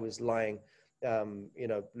Facebook. I was lying,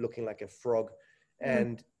 looking like a frog.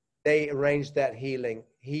 And they arranged that healing.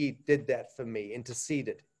 He did that for me,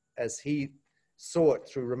 interceded, as he saw it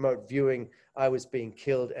through remote viewing. I was being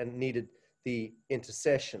killed and needed the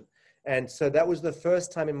intercession. And so that was the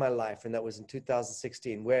first time in my life, and that was in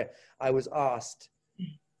 2016, where I was asked,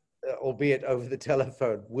 albeit over the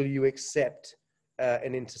telephone, will you accept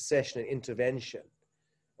an intercession, an intervention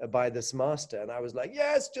by this master? And I was like,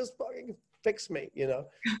 yes, just fucking fix me,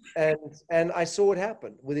 and I saw it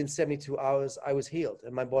happen. Within 72 hours, I was healed,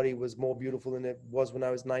 and my body was more beautiful than it was when I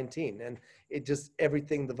was 19. And it just,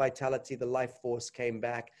 everything, the vitality, the life force came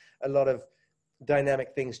back. A lot of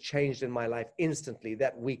dynamic things changed in my life instantly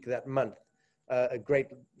that week, that month. A great,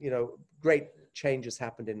 great changes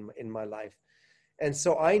happened in my life. And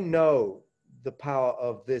so I know the power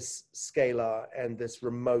of this scalar and this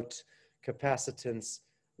remote capacitance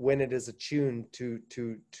when it is attuned to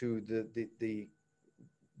the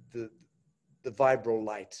vibral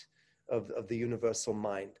light of the universal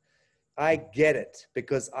mind. I get it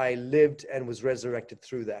because I lived and was resurrected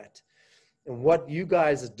through that. And what you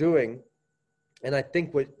guys are doing, and I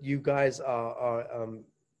think what you guys are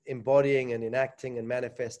embodying and enacting and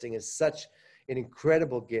manifesting is such an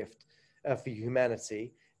incredible gift for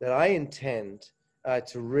humanity that I intend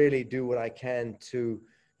to really do what I can to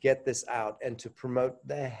get this out and to promote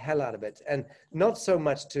the hell out of it. And not so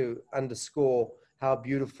much to underscore how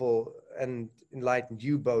beautiful and enlightened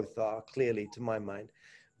you both are, clearly, to my mind,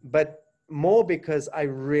 but more because I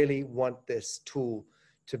really want this tool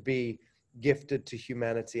to be gifted to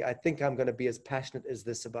humanity. I think I'm going to be as passionate as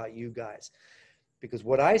this about you guys, because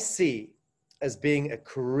what I see as being a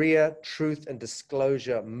career truth and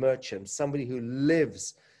disclosure merchant, somebody who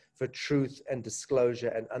lives for truth and disclosure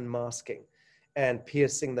and unmasking and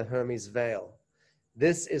piercing the Hermes veil.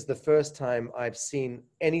 This is the first time I've seen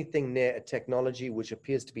anything near a technology which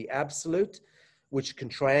appears to be absolute, which can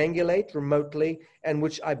triangulate remotely, and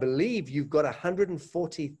which I believe you've got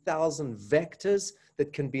 140,000 vectors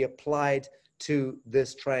that can be applied to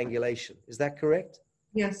this triangulation. Is that correct?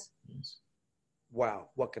 Yes. Yes. Wow,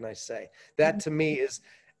 what can I say? That to me is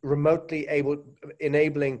remotely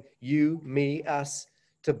enabling you, me, us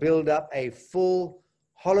to build up a full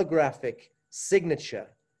holographic signature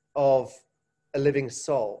of a living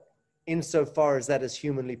soul, insofar as that is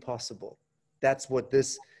humanly possible. That's what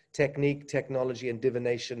this technique, technology, and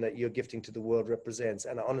divination that you're gifting to the world represents.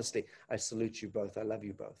 And honestly, I salute you both. I love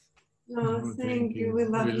you both. Oh, thank you. We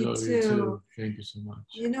love you too. Thank you so much.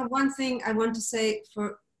 You know, one thing I want to say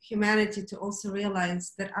for humanity to also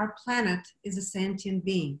realize that our planet is a sentient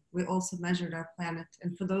being. We also measured our planet.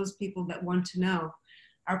 And for those people that want to know,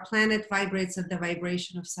 our planet vibrates at the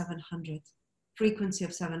vibration of 700, frequency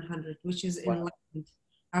of 700, which is enlightened.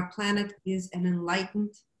 Our planet is an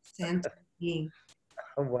enlightened sentient being.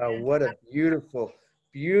 Oh, wow, what a beautiful,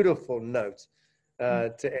 beautiful note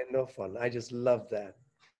to end off on. I just love that.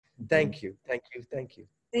 Thank you, thank you, thank you.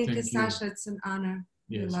 Thank you, Sacha. It's an honor.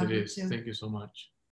 Yes, it is. Thank you so much.